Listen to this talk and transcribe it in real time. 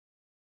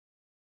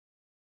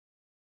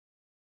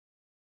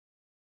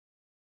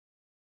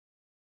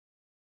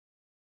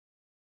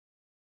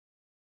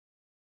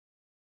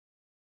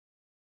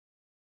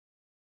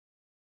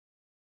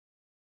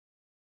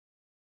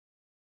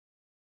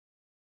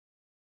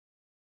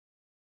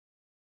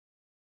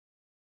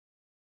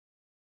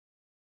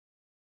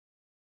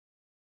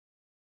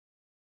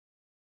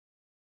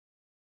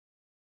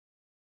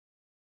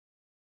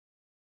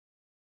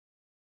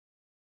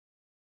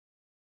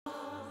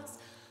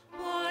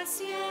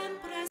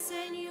siempre,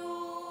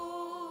 Señor.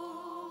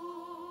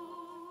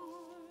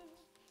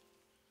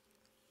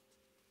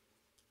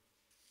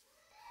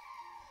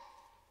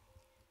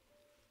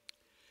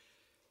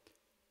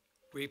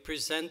 We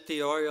present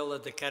the oil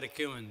of the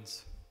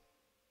catechumens.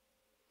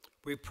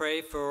 We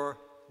pray for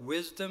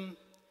wisdom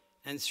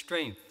and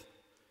strength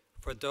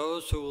for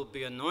those who will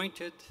be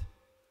anointed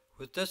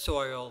with this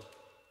oil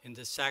in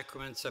the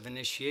sacraments of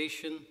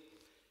initiation,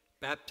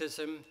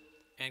 baptism,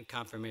 and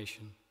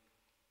confirmation.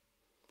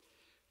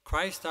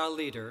 Christ, our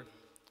leader,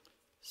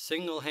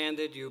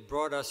 single-handed you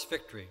brought us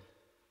victory.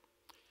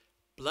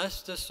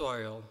 Bless this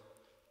oil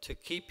to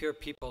keep your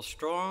people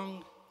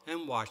strong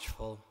and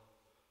watchful,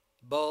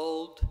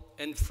 bold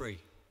and free.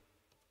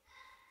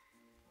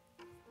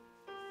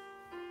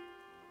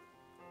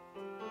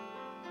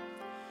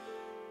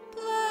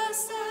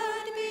 Blessed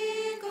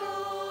be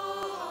God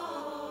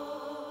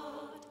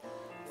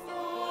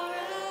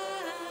forever.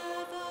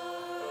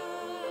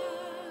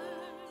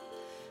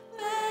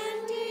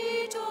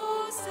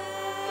 Bendito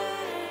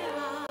seas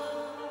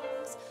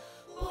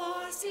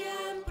por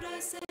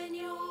siempre,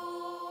 Señor.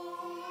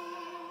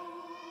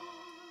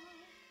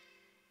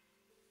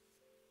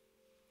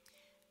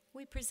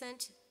 We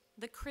present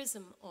the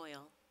chrism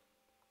oil.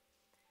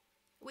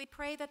 We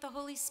pray that the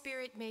Holy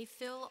Spirit may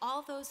fill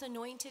all those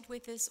anointed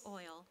with this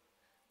oil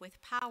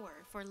with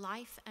power for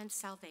life and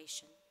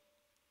salvation.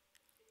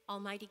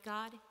 Almighty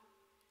God,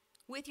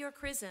 with your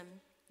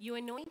chrism, you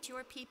anoint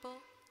your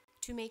people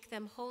to make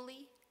them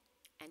holy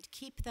and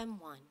keep them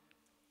one.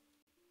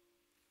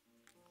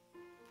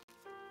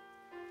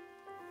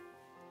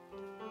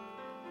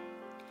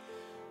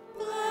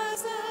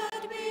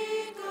 Blessed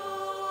be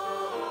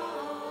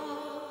God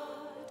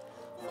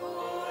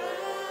forever.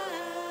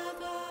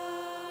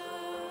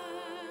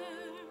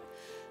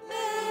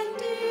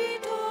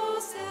 Bendito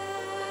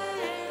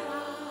seas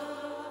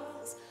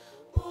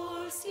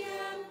por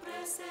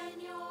siempre,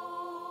 Señor.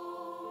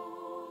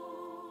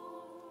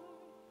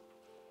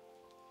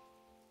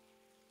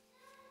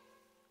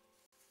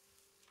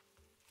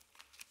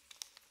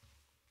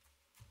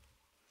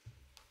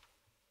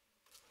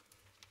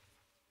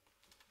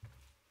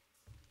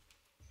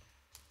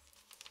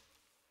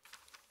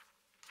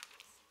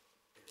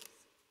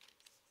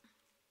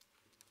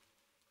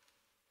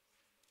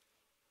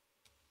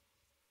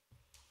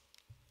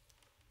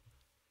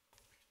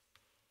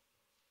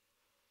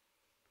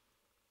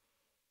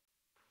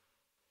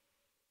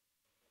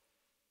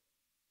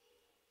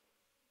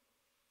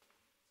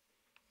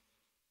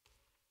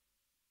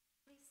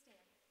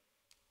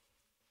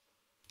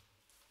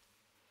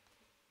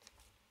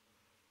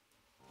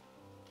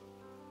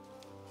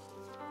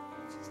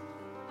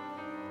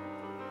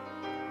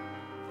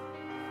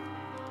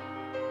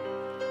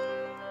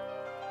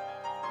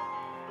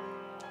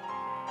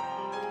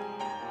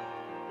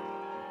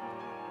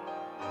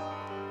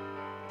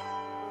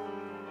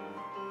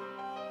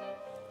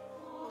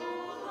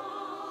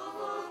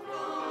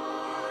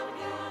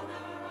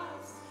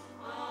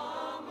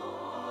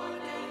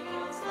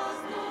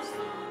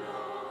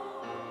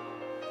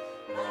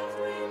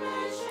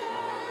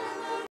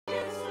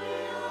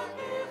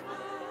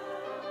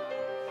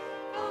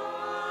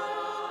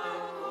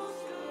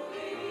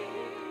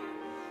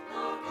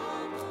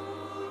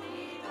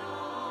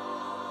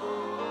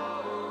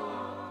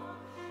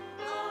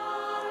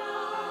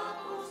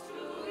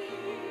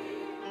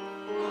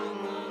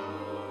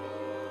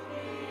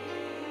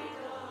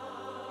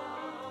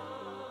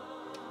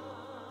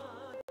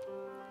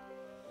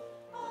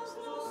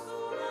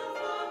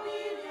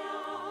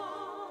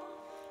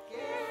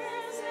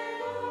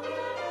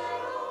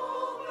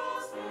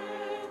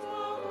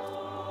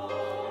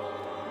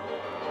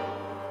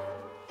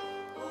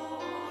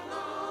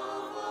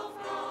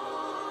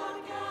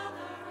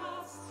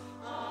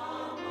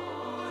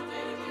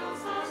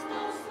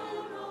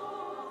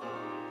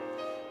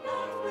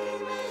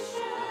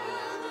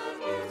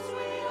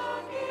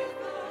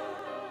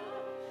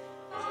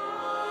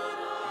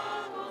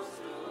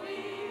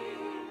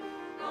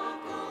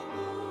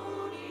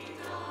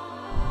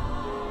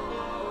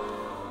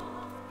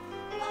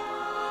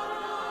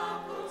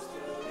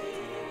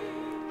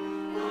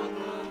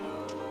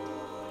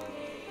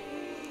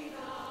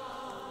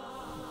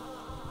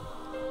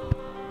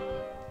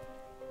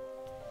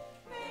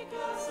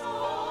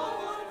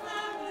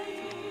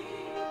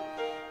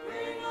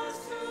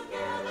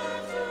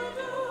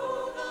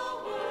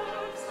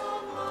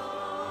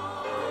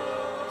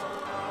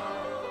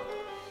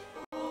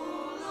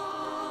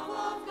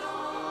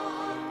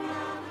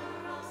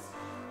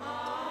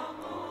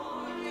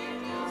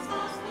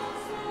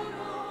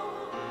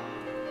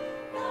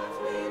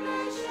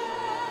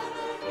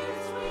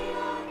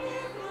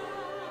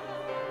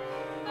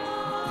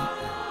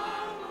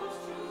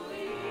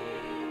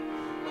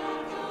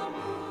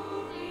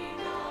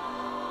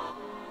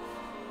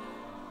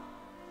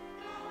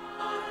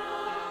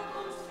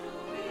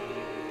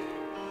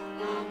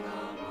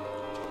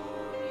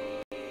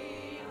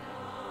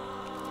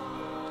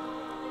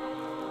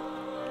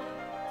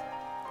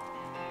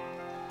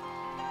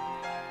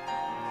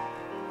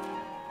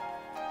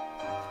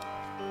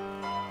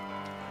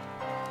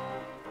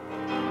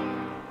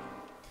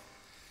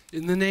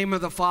 In the name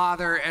of the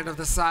Father, and of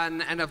the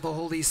Son, and of the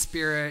Holy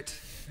Spirit,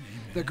 amen.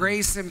 The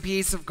grace and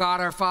peace of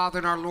God our Father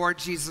and our Lord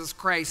Jesus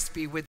Christ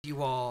be with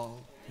you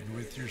all. And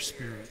with your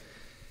spirit.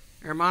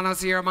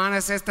 Hermanos y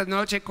hermanas, esta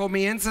noche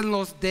comienzan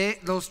los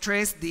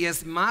 3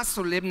 días más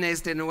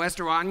solemnes de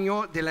nuestro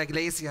año de la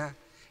Iglesia,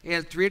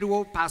 el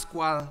Triduo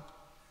Pascual.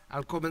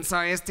 Al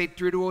comenzar este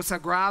Triduo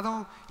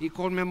Sagrado y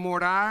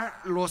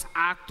conmemorar los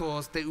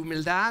actos de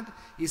humildad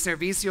y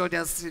servicio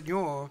del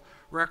Señor,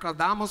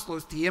 recordamos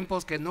los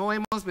tiempos que no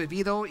hemos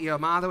vivido y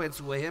amado en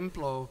su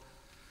ejemplo.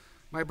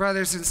 My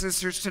brothers and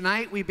sisters,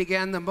 tonight we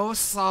began the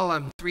most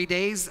solemn 3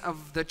 days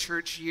of the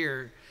church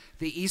year,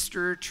 the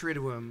Easter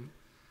Triduum.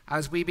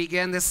 As we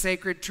begin this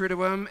sacred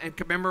Triduum and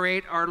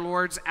commemorate our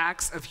Lord's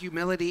acts of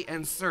humility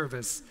and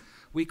service,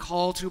 we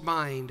call to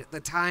mind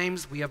the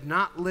times we have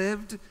not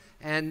lived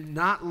and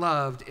not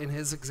loved in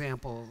his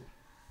example.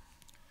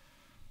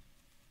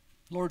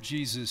 Lord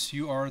Jesus,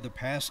 you are the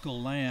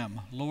Paschal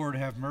Lamb. Lord,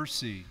 have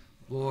mercy.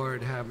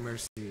 Lord, have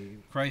mercy.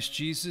 Christ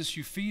Jesus,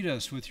 you feed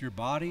us with your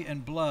body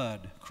and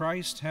blood.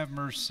 Christ, have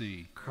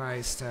mercy.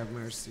 Christ, have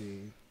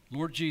mercy.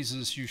 Lord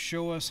Jesus, you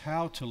show us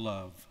how to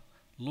love.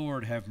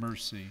 Lord, have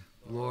mercy.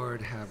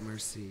 Lord, have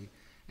mercy.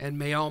 And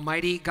may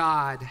Almighty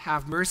God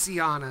have mercy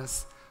on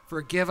us,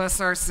 forgive us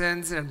our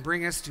sins, and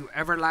bring us to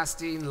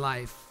everlasting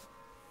life.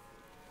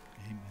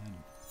 Amen.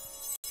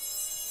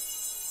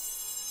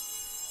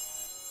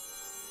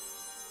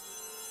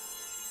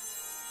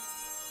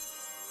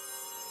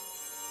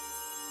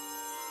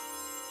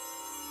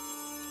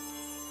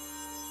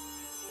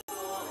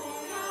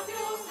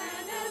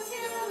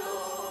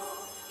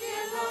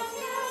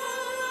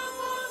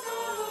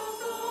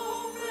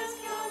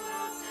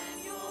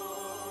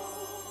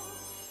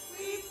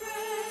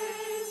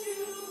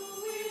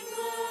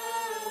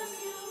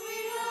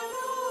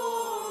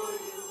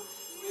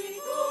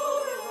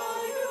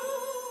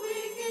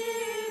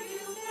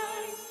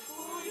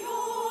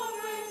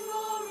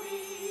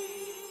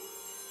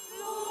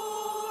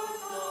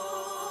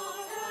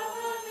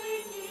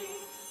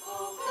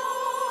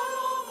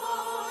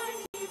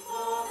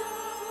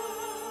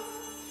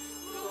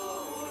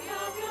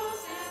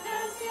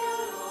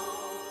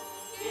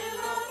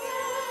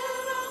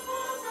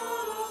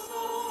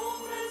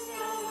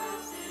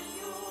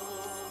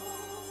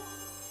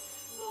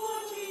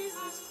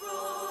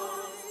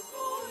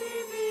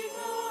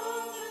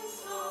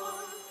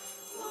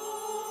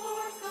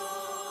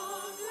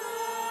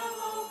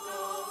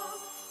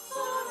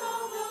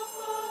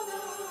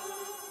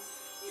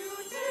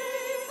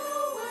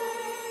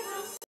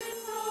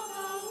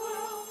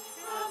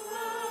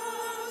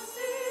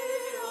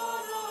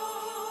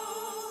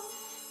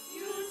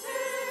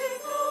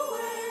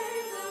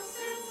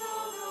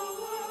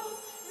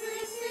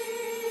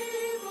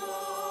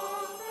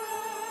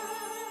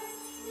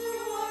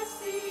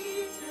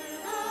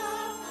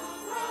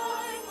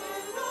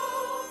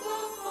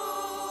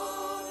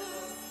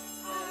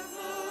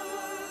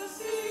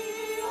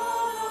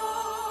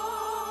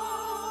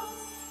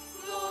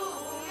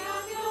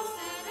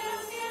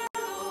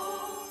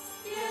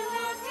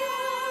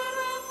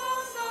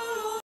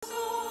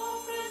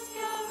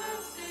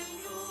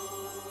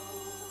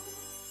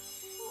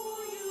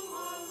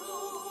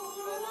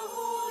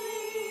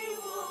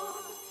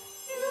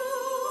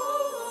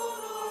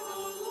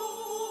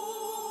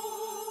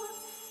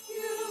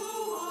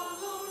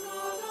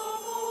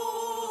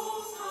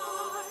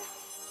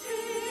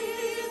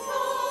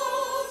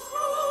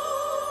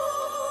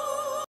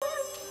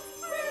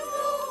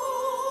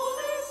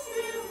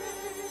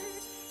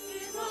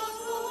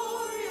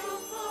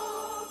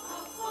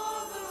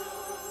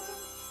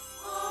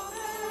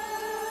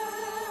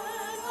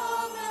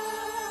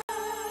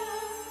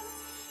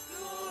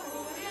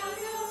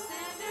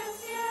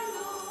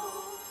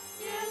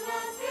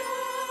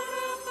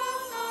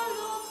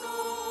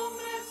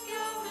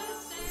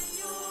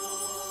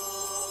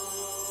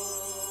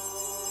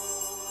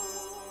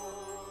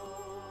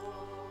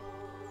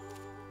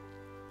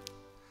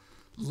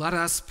 Let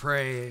us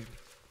pray.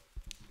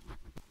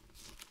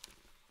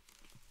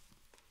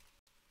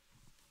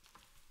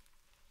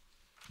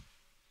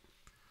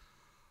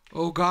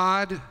 O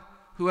God,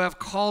 who have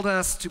called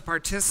us to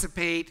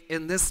participate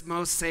in this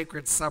most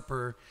sacred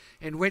supper,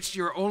 in which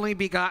your only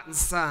begotten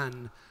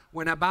Son,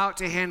 when about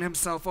to hand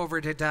himself over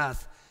to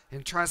death,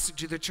 entrusted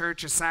to the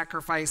church a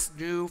sacrifice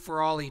new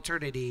for all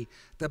eternity,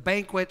 the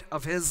banquet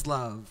of his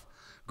love.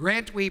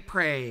 Grant, we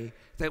pray,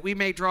 that we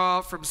may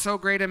draw from so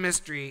great a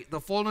mystery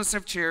the fullness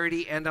of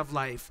charity and of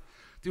life.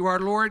 Through our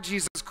Lord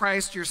Jesus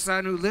Christ, your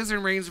Son, who lives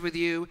and reigns with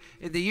you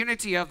in the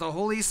unity of the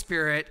Holy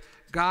Spirit,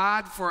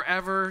 God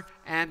forever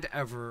and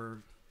ever.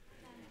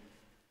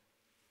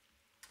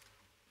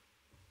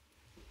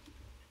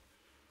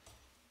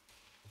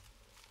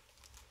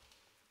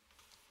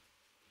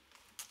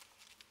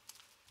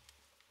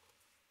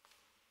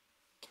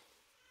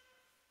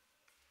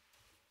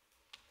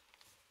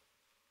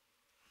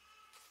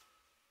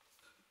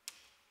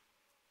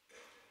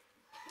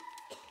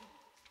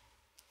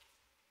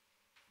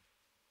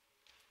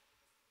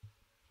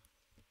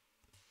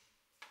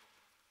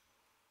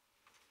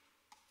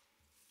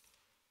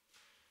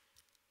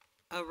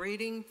 A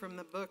reading from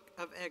the book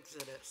of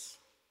Exodus.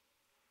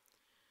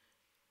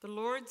 The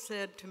Lord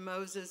said to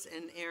Moses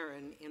and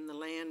Aaron in the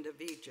land of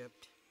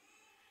Egypt,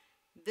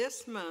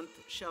 "This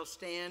month shall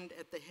stand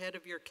at the head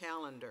of your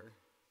calendar.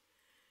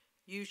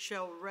 You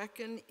shall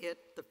reckon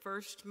it the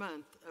first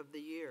month of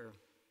the year.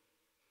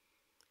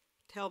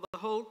 Tell the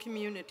whole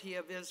community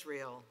of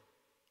Israel,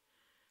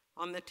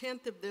 on the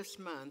 10th of this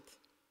month,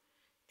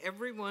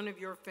 every one of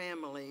your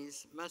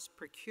families must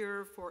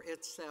procure for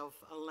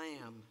itself a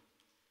lamb,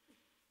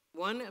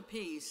 one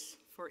apiece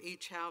for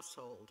each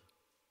household.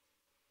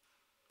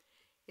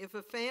 If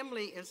a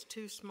family is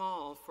too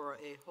small for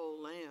a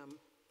whole lamb,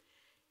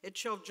 it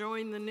shall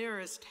join the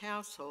nearest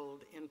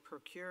household in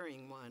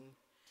procuring one,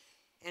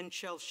 and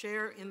shall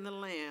share in the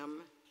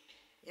lamb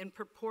in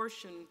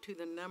proportion to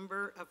the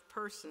number of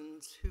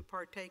persons who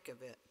partake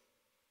of it.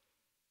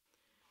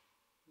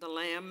 The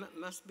lamb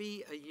must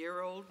be a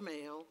year-old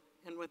male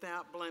and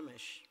without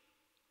blemish.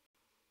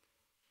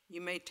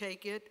 You may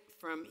take it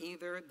from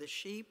either the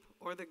sheep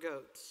or the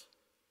goats.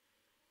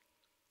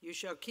 You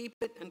shall keep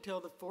it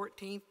until the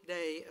 14th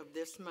day of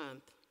this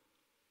month,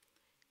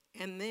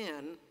 and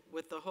then,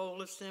 with the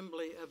whole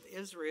assembly of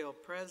Israel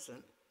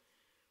present,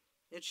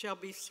 it shall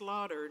be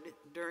slaughtered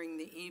during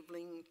the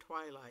evening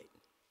twilight.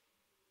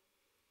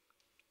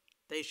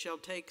 They shall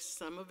take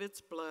some of its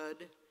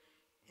blood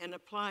and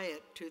apply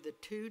it to the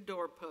 2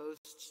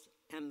 doorposts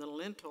and the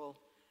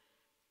lintel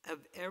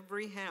of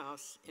every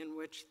house in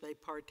which they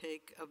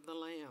partake of the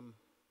lamb.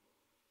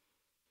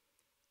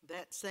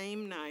 That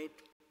same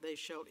night they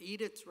shall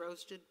eat its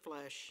roasted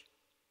flesh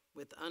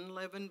with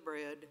unleavened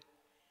bread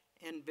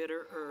and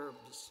bitter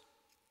herbs.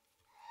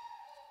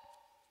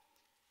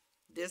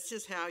 This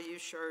is how you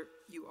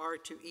are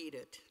to eat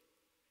it: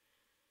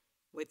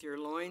 with your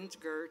loins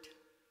girt,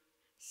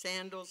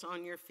 sandals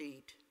on your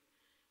feet,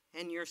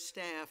 and your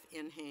staff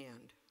in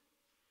hand.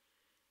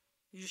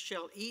 You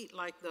shall eat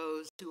like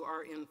those who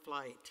are in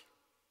flight.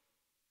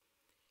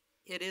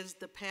 It is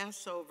the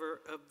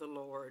Passover of the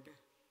Lord.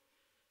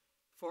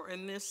 For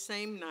in this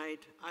same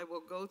night I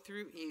will go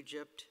through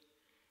Egypt,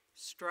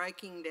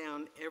 striking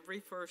down every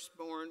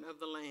firstborn of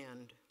the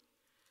land,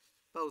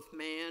 both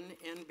man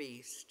and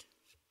beast,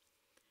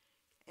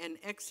 and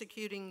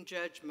executing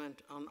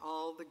judgment on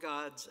all the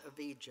gods of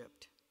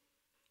Egypt.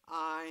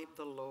 I,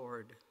 the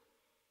Lord.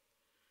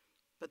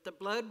 But the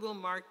blood will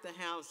mark the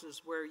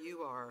houses where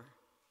you are.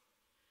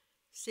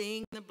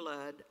 Seeing the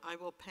blood, I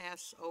will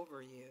pass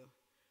over you.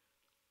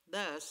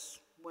 Thus,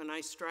 when I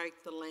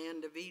strike the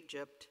land of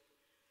Egypt,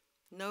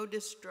 no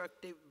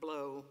destructive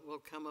blow will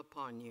come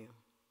upon you.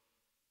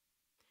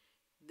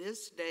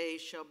 This day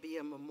shall be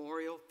a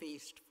memorial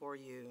feast for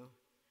you,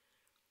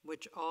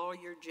 which all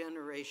your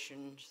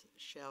generations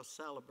shall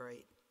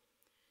celebrate,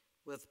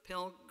 with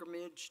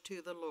pilgrimage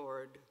to the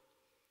Lord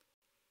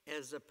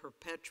as a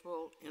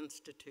perpetual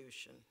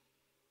institution."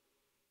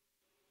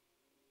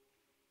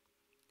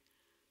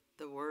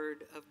 The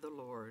word of the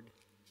Lord.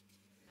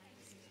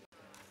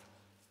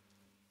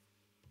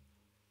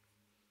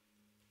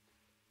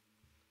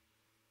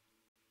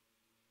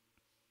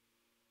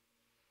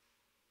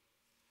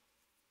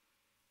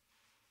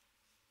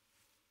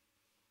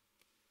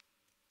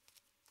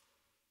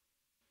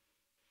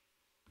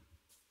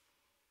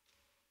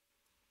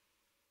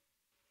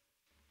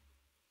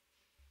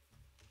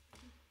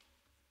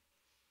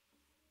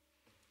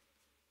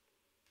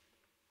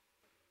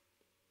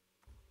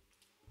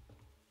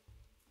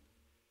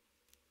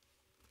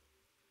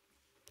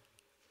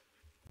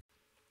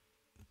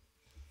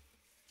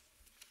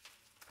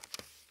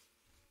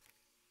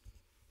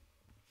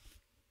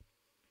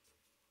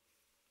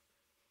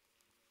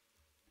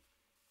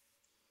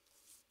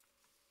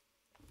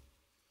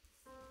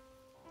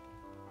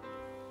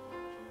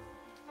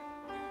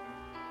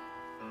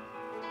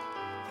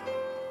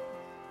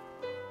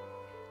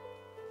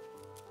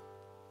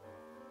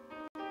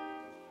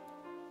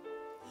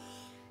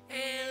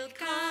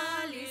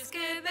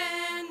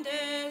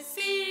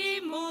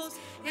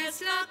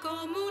 La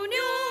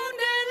comunión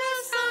de la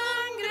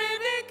sangre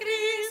de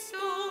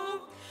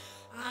Cristo.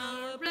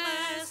 Our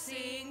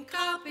blessing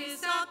cup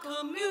is a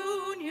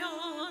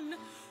communion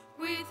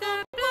with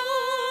the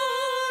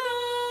blood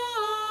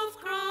of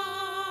Christ.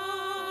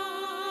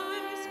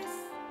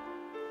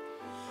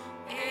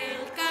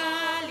 El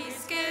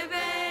cáliz que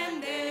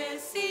bendecimos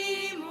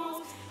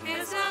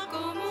es la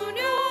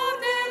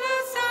comunión de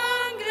la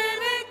sangre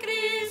de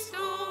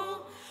Cristo.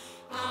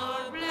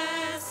 Our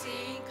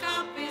blessing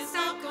cup is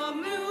a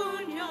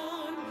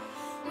communion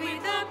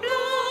with the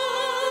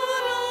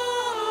blood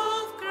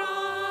of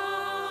Christ.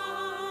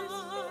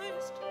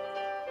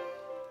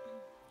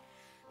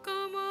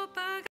 ¿Cómo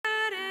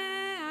pagaré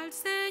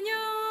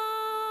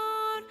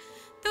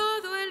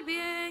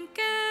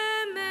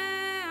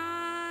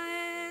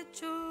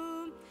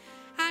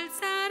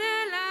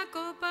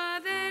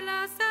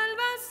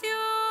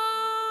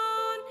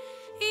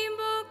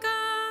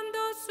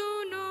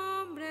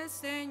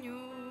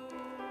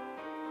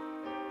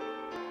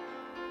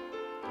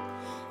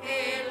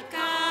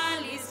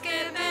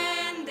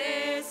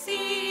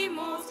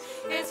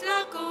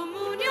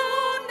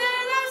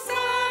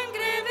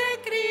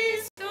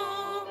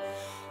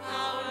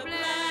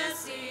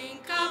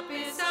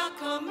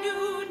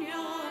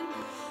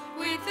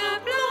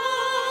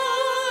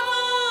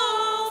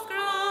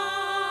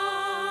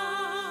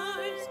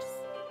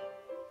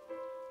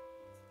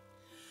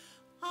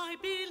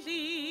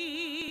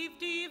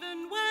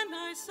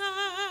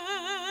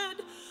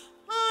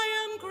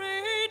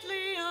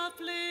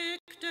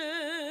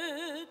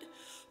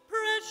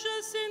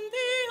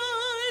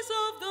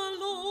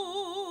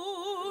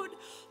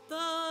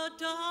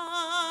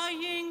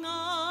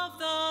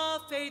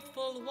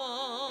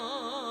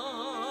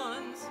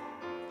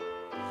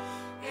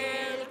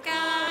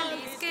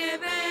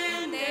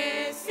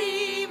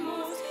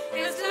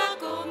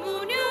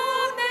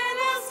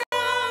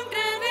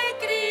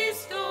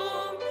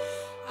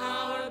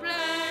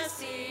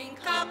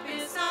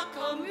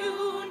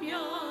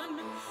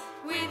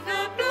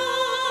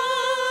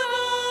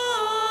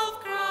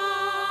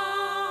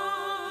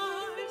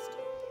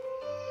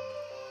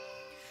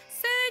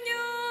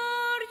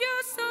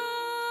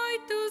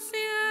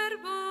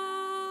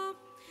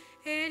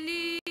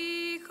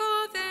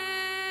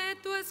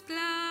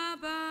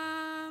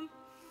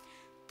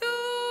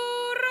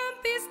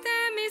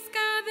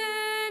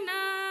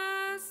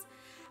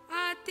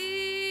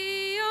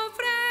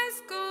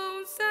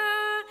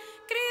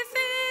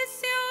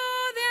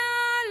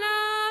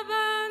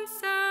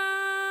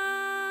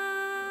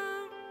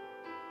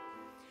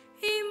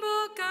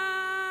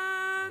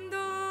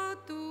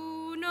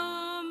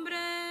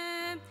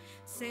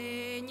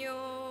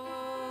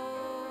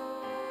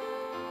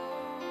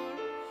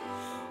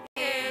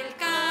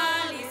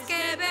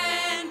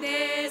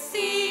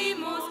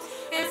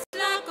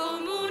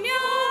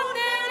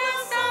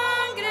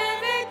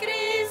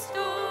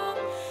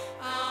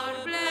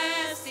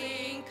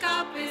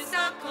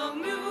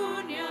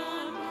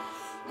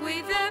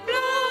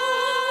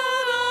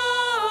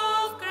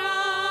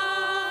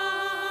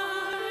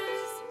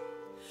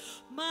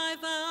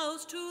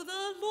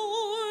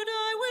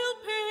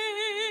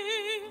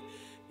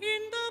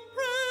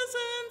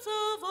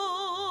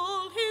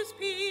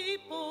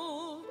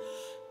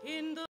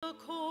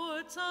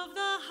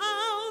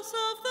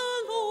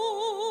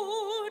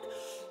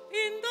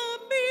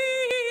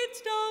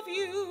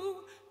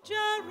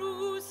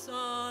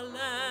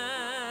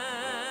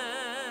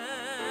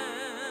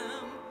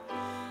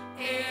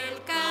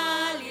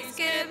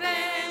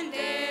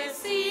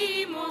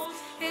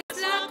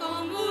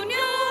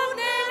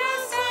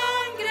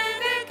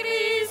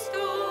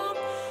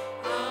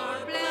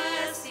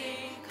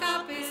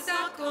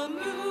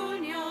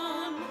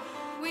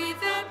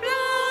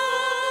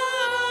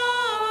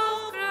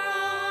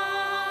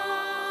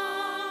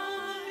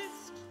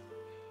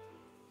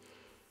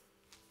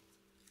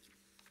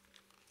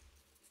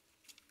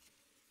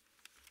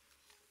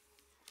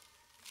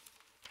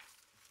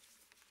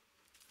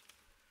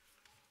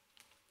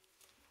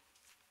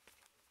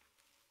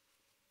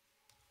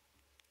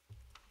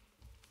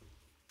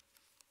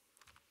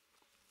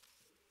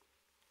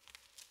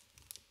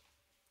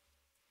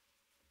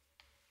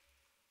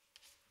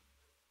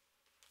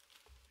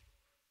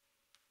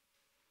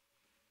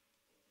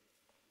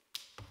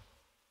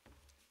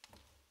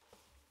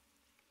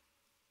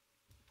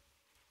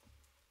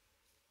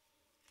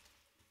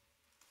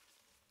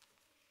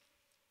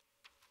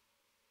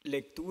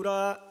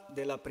Lectura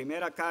de la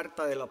primera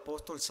carta del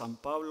apóstol San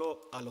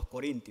Pablo a los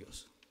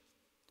Corintios.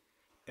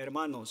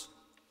 Hermanos,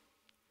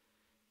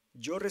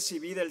 yo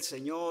recibí del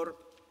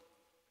Señor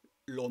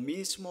lo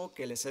mismo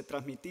que les he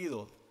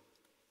transmitido,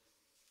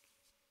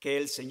 que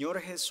el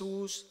Señor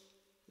Jesús,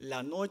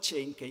 la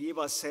noche en que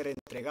iba a ser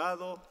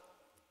entregado,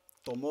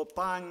 tomó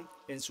pan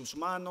en sus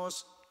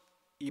manos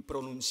y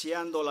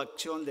pronunciando la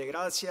acción de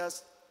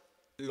gracias,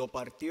 lo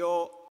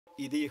partió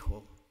y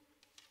dijo: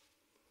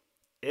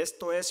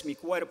 esto es mi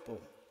cuerpo,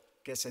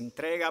 que se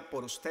entrega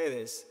por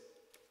ustedes.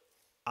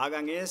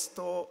 Hagan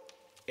esto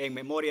en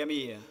memoria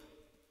mía.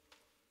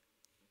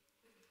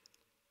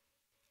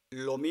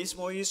 Lo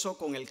mismo hizo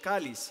con el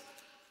cáliz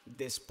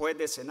después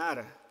de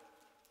cenar,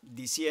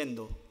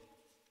 diciendo: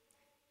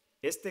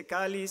 este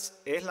cáliz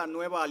es la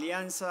nueva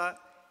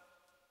alianza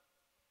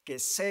que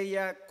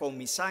sella con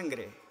mi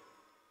sangre.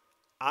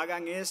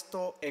 Hagan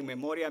esto en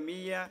memoria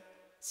mía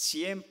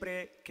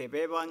siempre que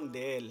beban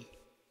de él.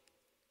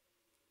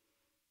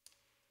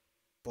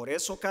 Por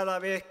eso cada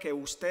vez que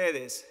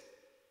ustedes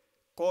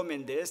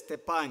comen de este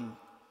pan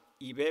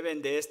y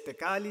beben de este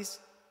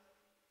cáliz,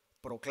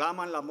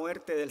 proclaman la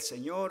muerte del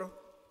Señor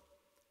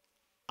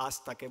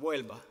hasta que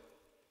vuelva.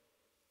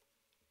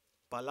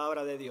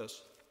 Palabra de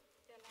Dios.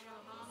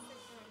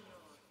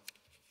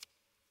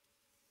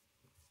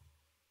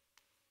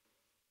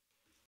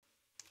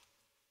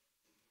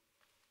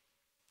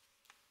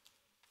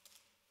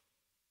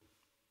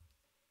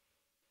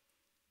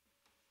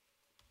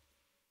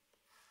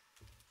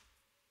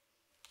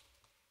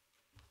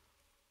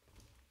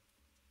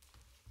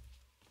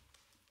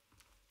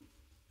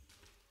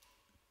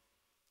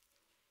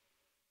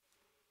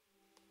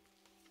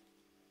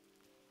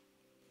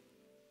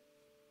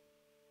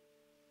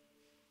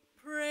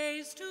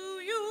 Praise to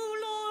you,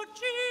 Lord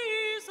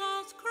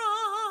Jesus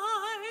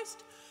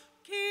Christ,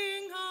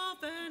 King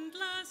of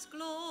endless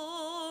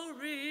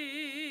glory.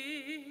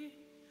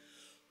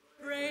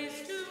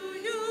 Praise to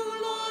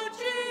you, Lord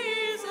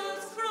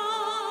Jesus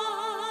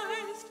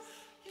Christ,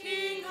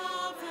 King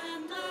of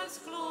endless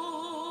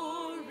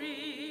glory.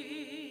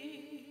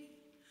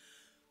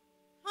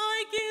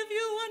 I give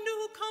you a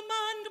new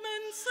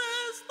commandment,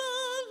 says the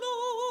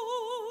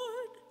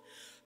Lord.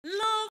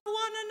 Love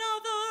one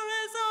another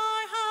as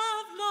I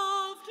have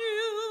loved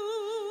you.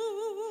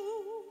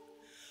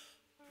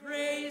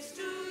 Praise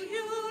to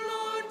you,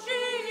 Lord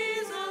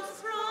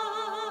Jesus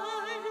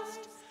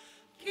Christ,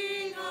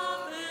 King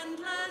of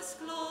endless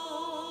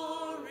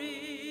glory.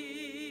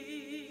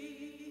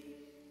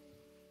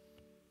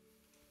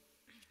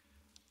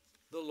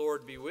 The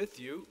Lord be with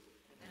you.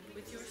 And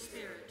with your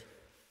spirit.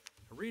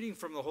 A reading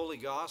from the Holy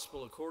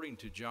Gospel according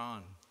to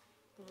John.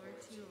 Glory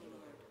to you, Lord.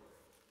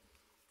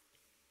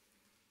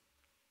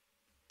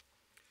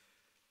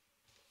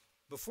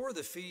 Before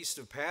the feast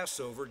of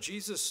Passover,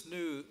 Jesus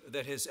knew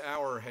that his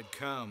hour had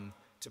come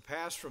to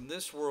pass from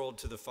this world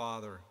to the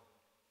Father.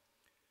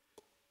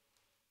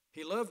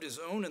 He loved his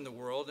own in the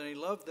world, and he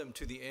loved them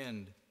to the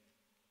end.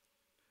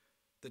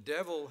 The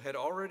devil had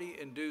already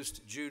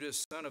induced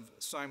Judas, son of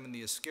Simon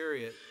the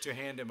Iscariot, to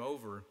hand him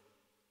over.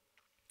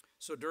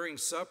 So during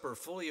supper,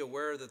 fully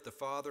aware that the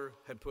Father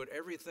had put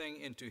everything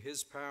into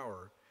his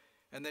power,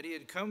 and that he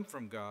had come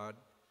from God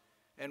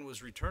and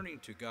was returning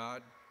to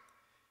God,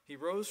 he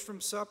rose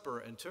from supper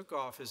and took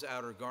off his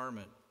outer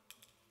garment.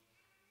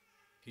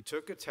 He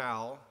took a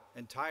towel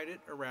and tied it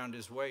around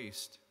his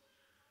waist.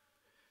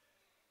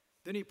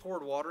 Then he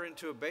poured water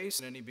into a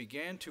basin, and he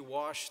began to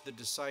wash the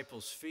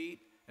disciples' feet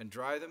and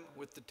dry them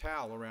with the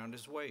towel around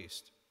his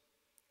waist.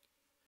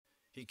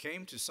 He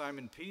came to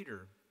Simon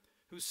Peter,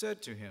 who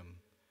said to him,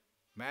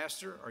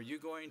 "Master, are you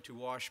going to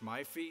wash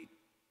my feet?"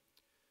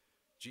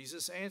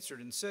 Jesus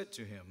answered and said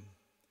to him,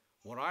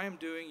 "What I am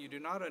doing you do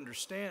not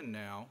understand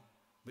now,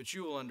 but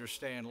you will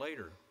understand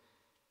later."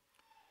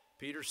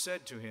 Peter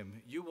said to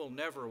him, "You will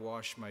never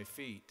wash my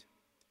feet."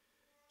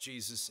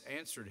 Jesus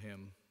answered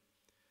him,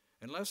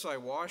 "Unless I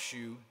wash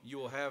you, you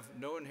will have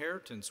no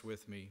inheritance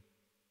with me."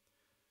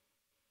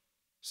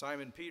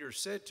 Simon Peter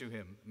said to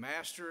him,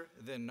 "Master,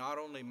 then not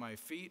only my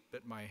feet,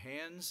 but my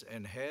hands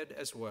and head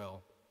as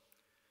well."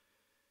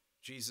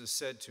 Jesus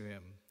said to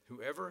him,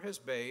 "Whoever has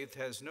bathed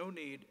has no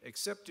need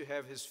except to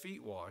have his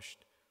feet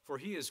washed, for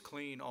he is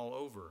clean all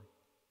over.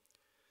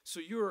 So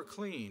you are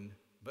clean,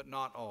 but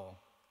not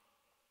all."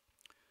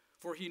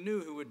 For he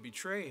knew who would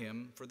betray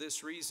him. For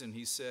this reason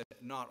he said,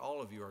 "Not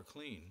all of you are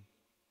clean."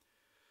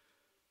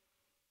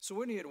 So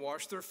when he had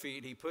washed their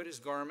feet, he put his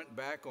garment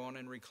back on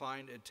and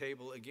reclined at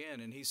table again.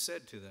 And he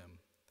said to them,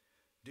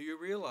 "Do you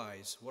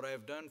realize what I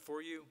have done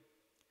for you?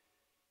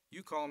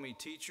 You call me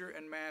teacher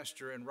and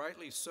master, and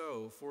rightly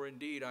so, for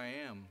indeed I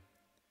am.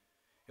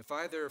 If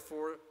I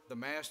therefore, the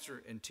master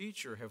and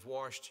teacher, have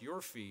washed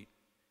your feet,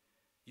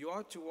 you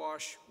ought to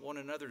wash one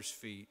another's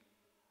feet.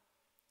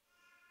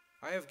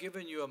 I have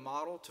given you a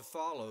model to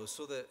follow,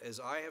 so that as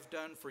I have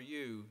done for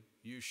you,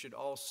 you should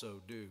also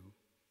do."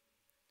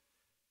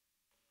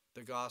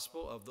 The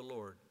Gospel of the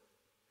Lord.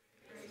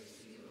 Praise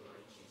to you,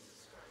 Lord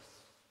Jesus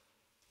Christ.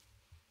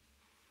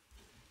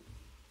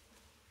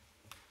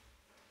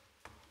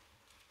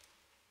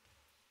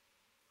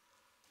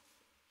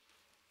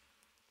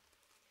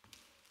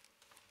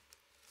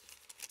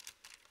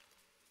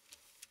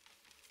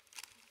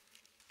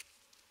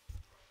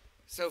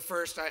 So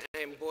first I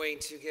am going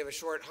to give a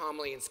short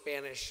homily in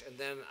Spanish, and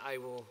then I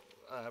will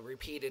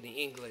repeat it in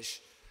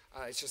English.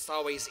 It's just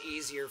always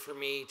easier for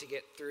me to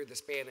get through the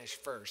Spanish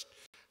first,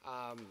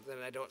 then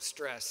I don't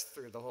stress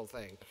through the whole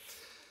thing.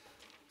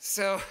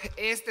 So,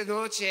 esta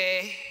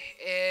noche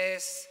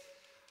es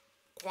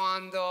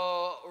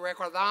cuando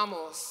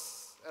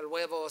recordamos el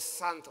Juevws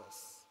Santos.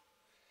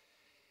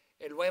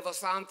 El Juevws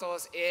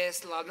Santos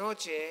es la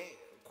noche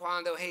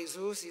cuando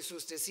Jesús y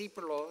sus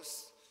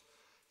discípulos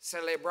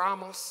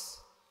celebramos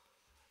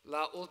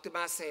la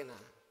última cena,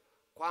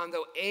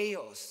 cuando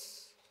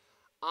ellos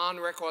han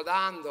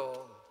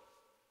recordado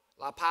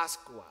la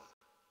Pascua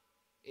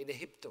en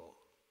Egipto.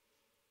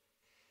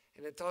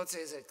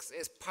 Entonces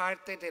es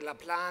parte del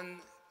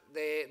plan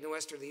de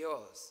nuestro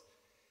Dios.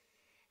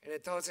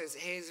 Entonces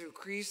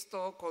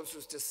Jesucristo con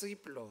sus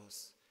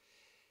discípulos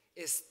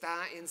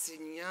está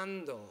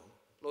enseñando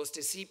los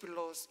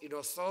discípulos y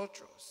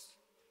nosotros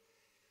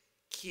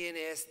quién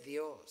es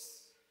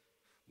Dios.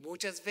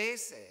 Muchas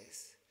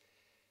veces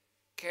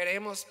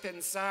queremos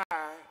pensar,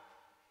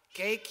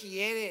 ¿qué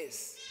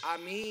quieres a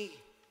mí,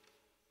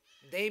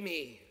 de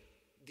mí,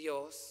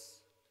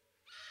 Dios?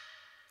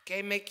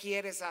 ¿Qué me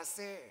quieres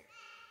hacer?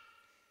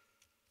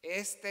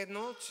 Esta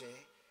noche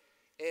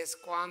es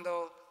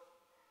cuando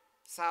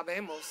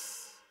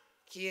sabemos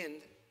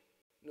quién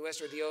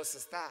nuestro Dios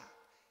está,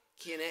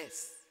 quién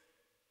es.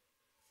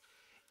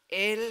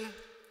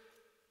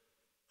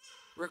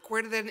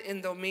 Recuerden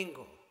el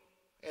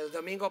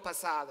domingo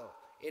pasado,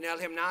 en el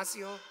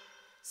gimnasio,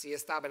 si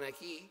estaban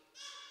aquí,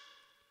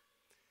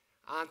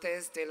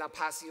 antes de la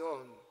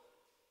pasión,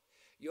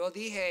 yo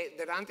dije,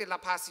 durante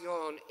la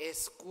pasión,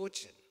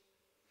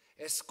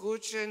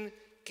 escuchen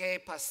qué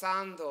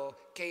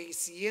pasando, qué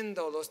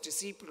hiciendo los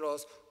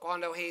discípulos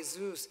cuando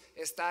Jesús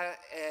está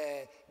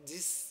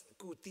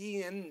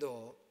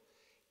discutiendo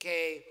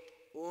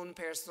que una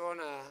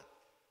persona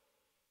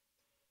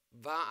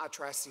va a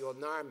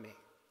traicionarme.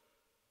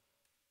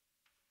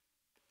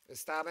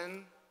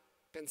 ¿Estaban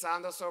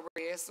pensando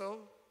sobre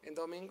eso en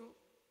domingo?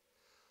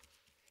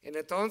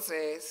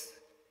 Entonces,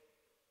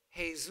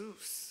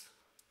 Jesús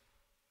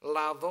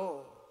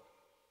lavó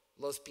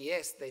los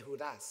pies de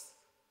Judas,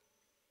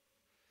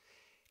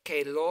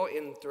 que lo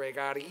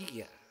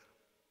entregaría.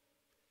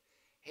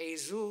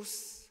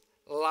 Jesús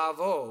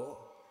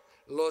lavó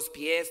los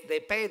pies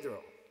de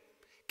Pedro,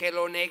 que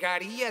lo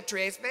negaría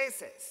 3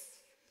 veces.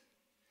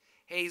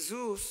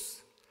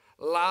 Jesús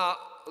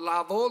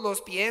lavó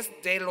los pies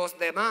de los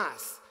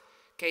demás,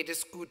 que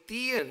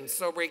discutían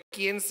sobre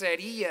quién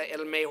sería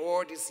el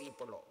mejor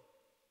discípulo.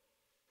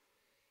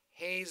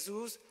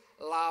 Jesús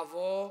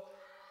lavó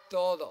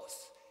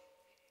todos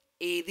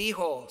y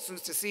dijo a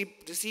sus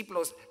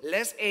discípulos,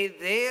 les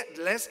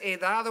he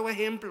dado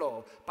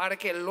ejemplo para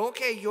que lo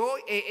que yo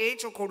he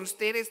hecho con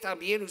ustedes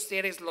también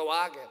ustedes lo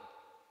hagan.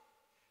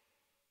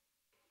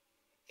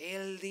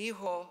 Él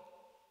dijo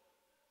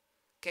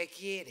que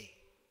quiere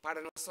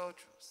para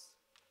nosotros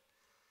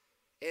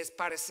es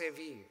para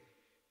servir.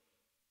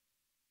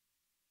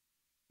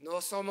 No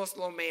somos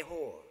lo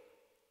mejor.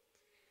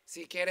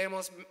 Si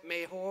queremos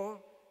mejor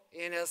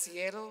en el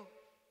cielo,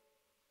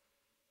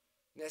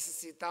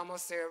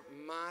 necesitamos ser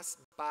más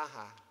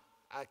baja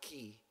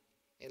aquí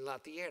en la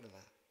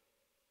tierra.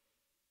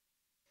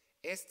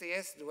 Este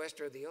es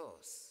nuestro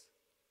Dios.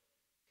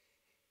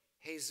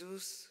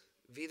 Jesús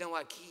vino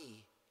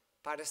aquí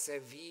para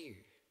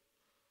servir,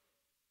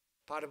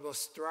 para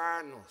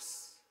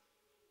mostrarnos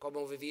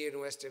cómo vivir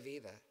nuestra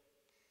vida.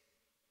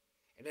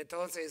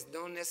 Entonces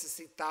no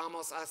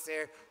necesitamos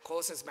hacer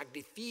cosas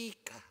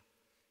magníficas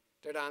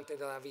durante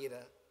la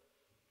vida,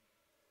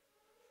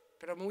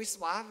 pero muy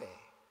suave,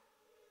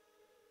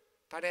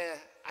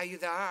 para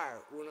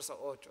ayudar unos a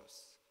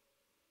otros,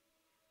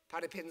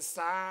 para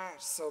pensar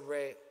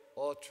sobre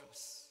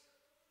otros,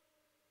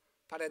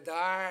 para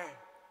dar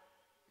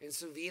en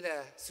su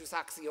vida sus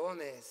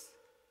acciones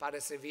para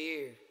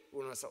servir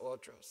unos a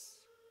otros.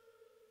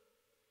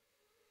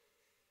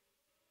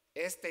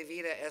 Esta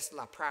vida es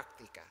la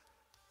práctica.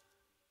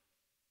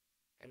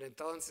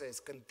 Entonces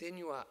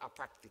continúa a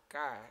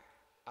practicar,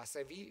 a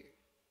servir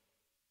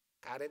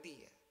cada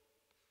día.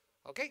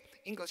 Okay,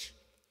 English.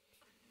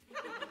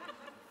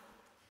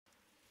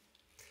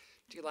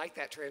 Do you like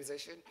that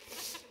transition?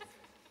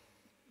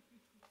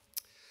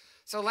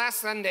 So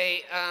last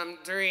Sunday,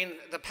 during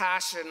the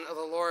Passion of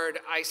the Lord,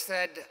 I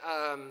said,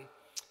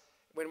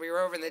 when we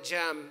were over in the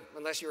gym,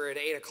 unless you were at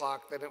 8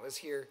 o'clock, then it was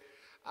here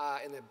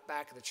in the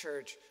back of the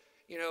church,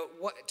 you know,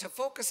 to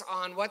focus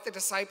on what the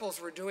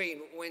disciples were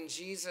doing when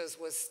Jesus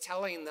was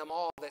telling them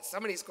all that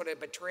somebody's going to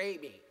betray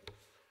me.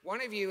 One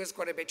of you is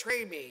going to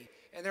betray me.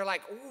 And they're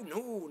like, oh,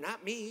 no,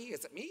 not me.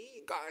 Is it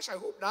me? Gosh, I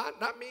hope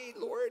not me,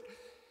 Lord.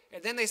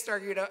 And then they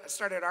started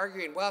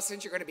arguing, well,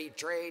 since you're going to be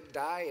betrayed,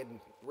 die, and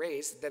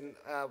raised, then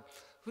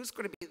who's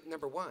going to be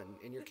number 1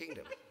 in your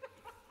kingdom?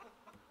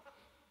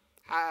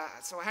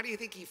 So how do you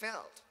think he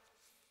felt?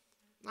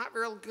 Not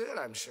real good,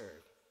 I'm sure.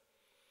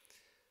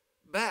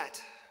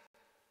 But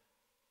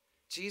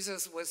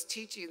Jesus was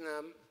teaching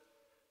them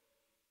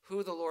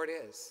who the Lord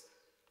is,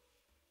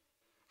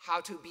 how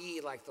to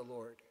be like the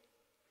Lord,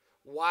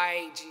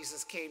 why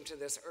Jesus came to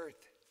this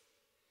earth.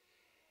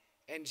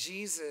 And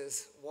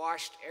Jesus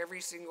washed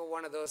every single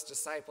one of those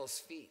disciples'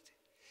 feet.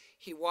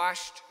 He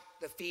washed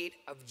the feet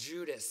of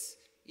Judas,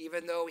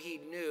 even though he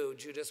knew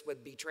Judas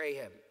would betray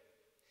him.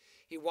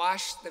 He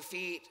washed the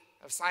feet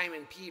of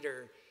Simon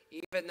Peter,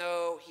 even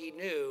though he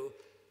knew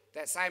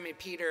that Simon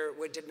Peter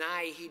would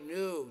deny he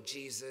knew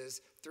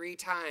Jesus 3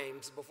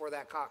 times before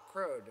that cock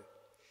crowed.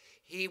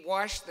 He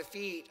washed the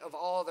feet of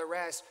all the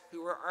rest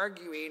who were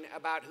arguing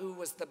about who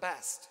was the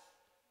best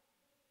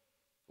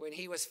when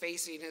he was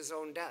facing his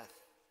own death.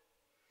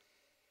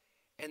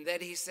 And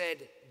then he said,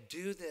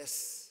 do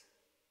this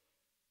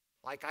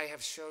like I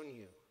have shown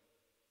you.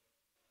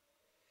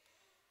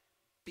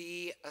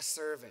 Be a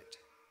servant.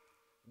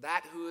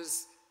 That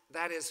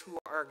is who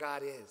our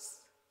God is.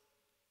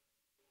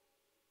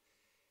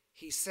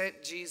 He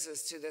sent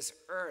Jesus to this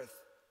earth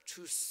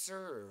to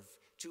serve,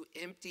 to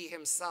empty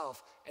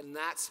himself, and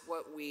that's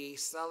what we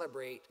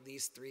celebrate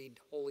these 3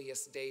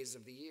 holiest days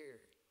of the year.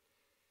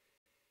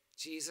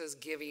 Jesus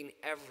giving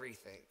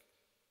everything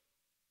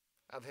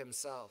of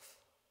himself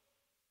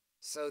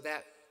so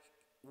that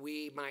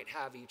we might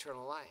have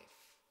eternal life.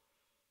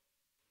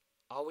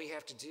 All we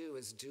have to do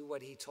is do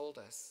what he told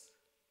us.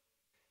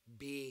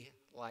 Be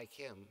like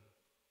him.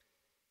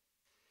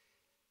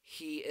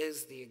 He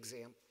is the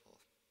example.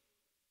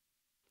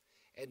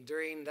 And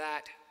during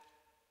that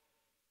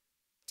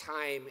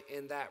time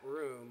in that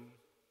room,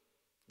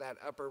 that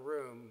upper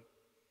room,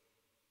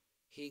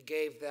 he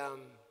gave them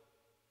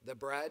the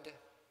bread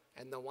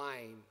and the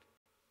wine.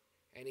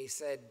 And he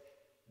said,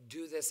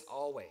 do this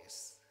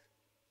always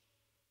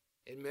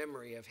in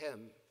memory of him.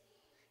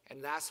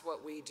 And that's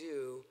what we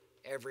do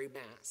every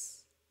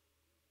Mass.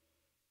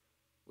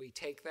 We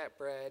take that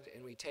bread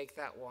and we take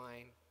that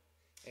wine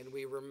and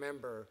we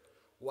remember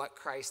what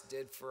Christ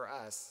did for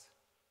us,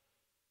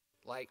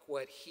 like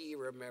what he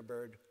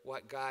remembered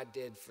what God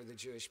did for the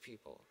Jewish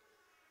people.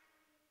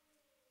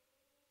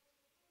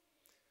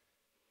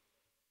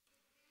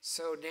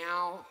 So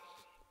now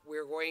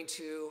we're going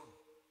to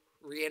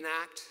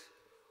reenact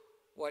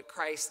what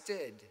Christ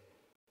did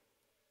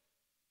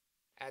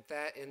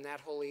in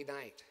that holy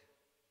night,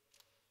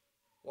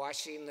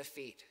 washing the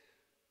feet.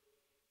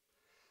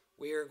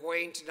 We are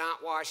going to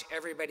not wash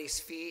everybody's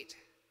feet.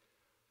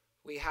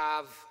 We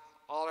have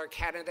all our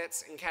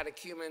candidates and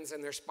catechumens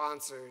and their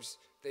sponsors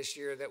this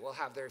year that will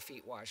have their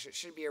feet washed. It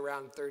should be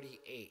around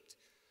 38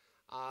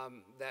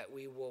 that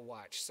we will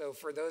watch. So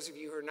for those of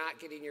you who are not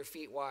getting your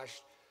feet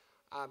washed,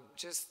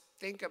 just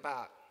think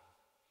about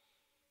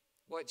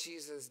what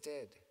Jesus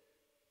did.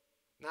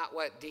 Not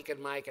what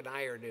Deacon Mike and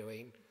I are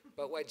doing,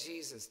 but what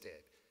Jesus did.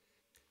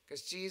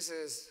 Because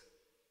Jesus,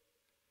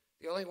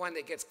 the only one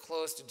that gets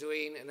close to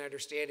doing and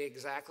understanding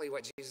exactly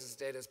what Jesus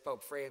did is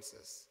Pope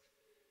Francis.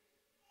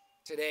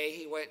 Today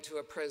he went to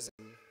a prison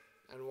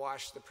and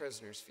washed the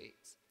prisoners' feet.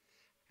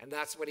 And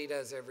that's what he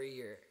does every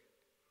year.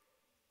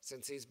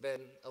 Since he's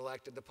been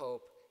elected the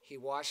Pope, he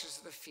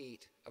washes the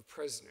feet of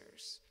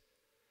prisoners.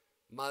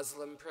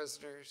 Muslim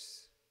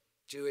prisoners,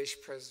 Jewish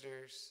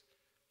prisoners,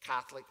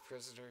 Catholic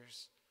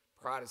prisoners,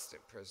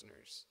 Protestant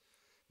prisoners,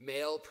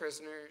 male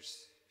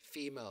prisoners,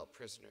 female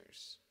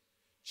prisoners,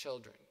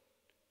 children.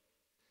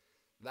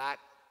 That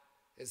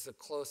is the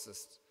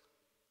closest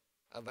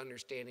of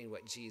understanding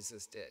what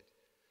Jesus did.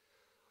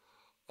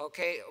 Ok,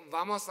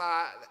 vamos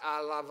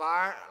a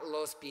lavar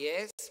los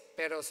pies,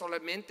 pero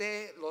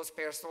solamente las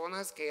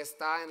personas que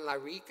están en la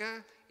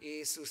rica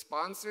y sus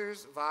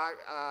sponsors va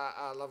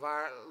a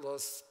lavar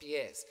los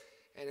pies.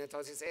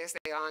 Entonces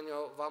este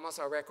año vamos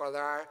a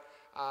recordar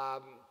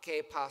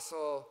qué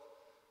pasó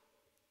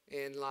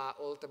en la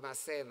última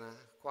cena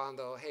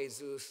cuando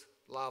Jesús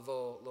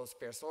lavó las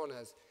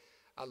personas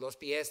a los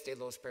pies de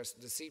los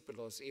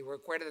discípulos. Y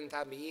recuerden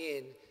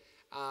también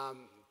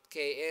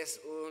que es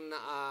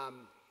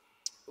una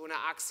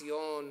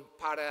acción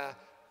para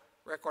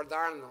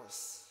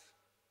recordarnos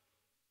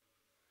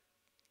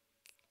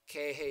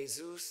que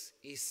Jesús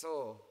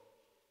hizo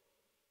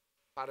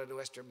para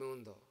nuestro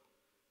mundo.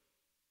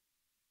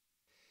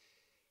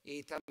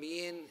 Y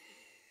también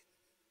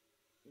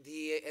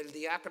el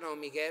diácono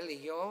Miguel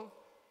y yo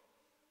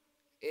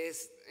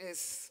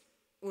es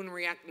un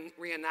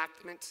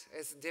reenactment,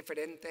 es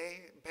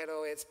diferente,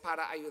 pero es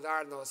para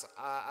ayudarnos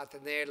a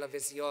tener la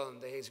visión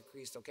de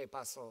Jesucristo que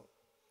pasó.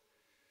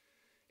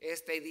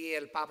 Este día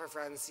el Papa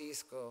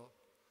Francisco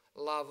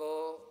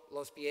lavó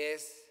los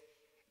pies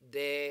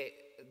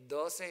de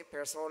 12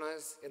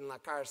 personas en la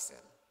cárcel.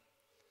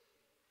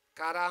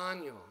 Cada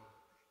año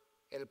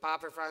el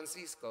Papa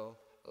Francisco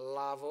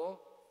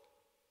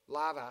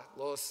lava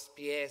los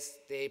pies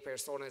de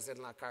personas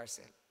en la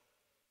cárcel.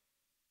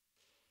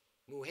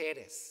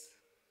 Mujeres,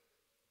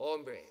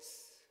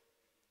 hombres,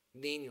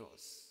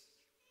 niños,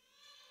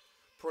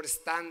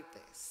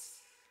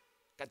 protestantes,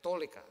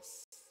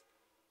 católicas,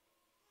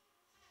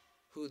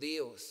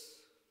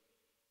 judíos,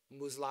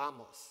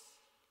 musulmanes,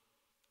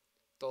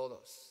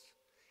 todos.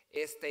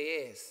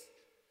 Este es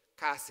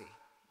casi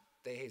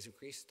de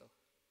Jesucristo.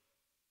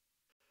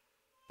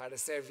 Para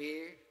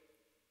servir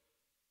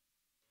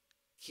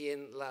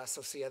quien la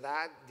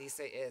sociedad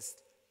dice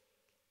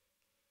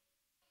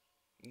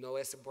no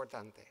es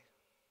importante,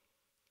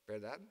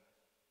 ¿verdad?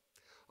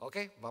 Ok,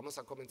 vamos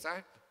a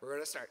comenzar. We're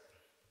going to start.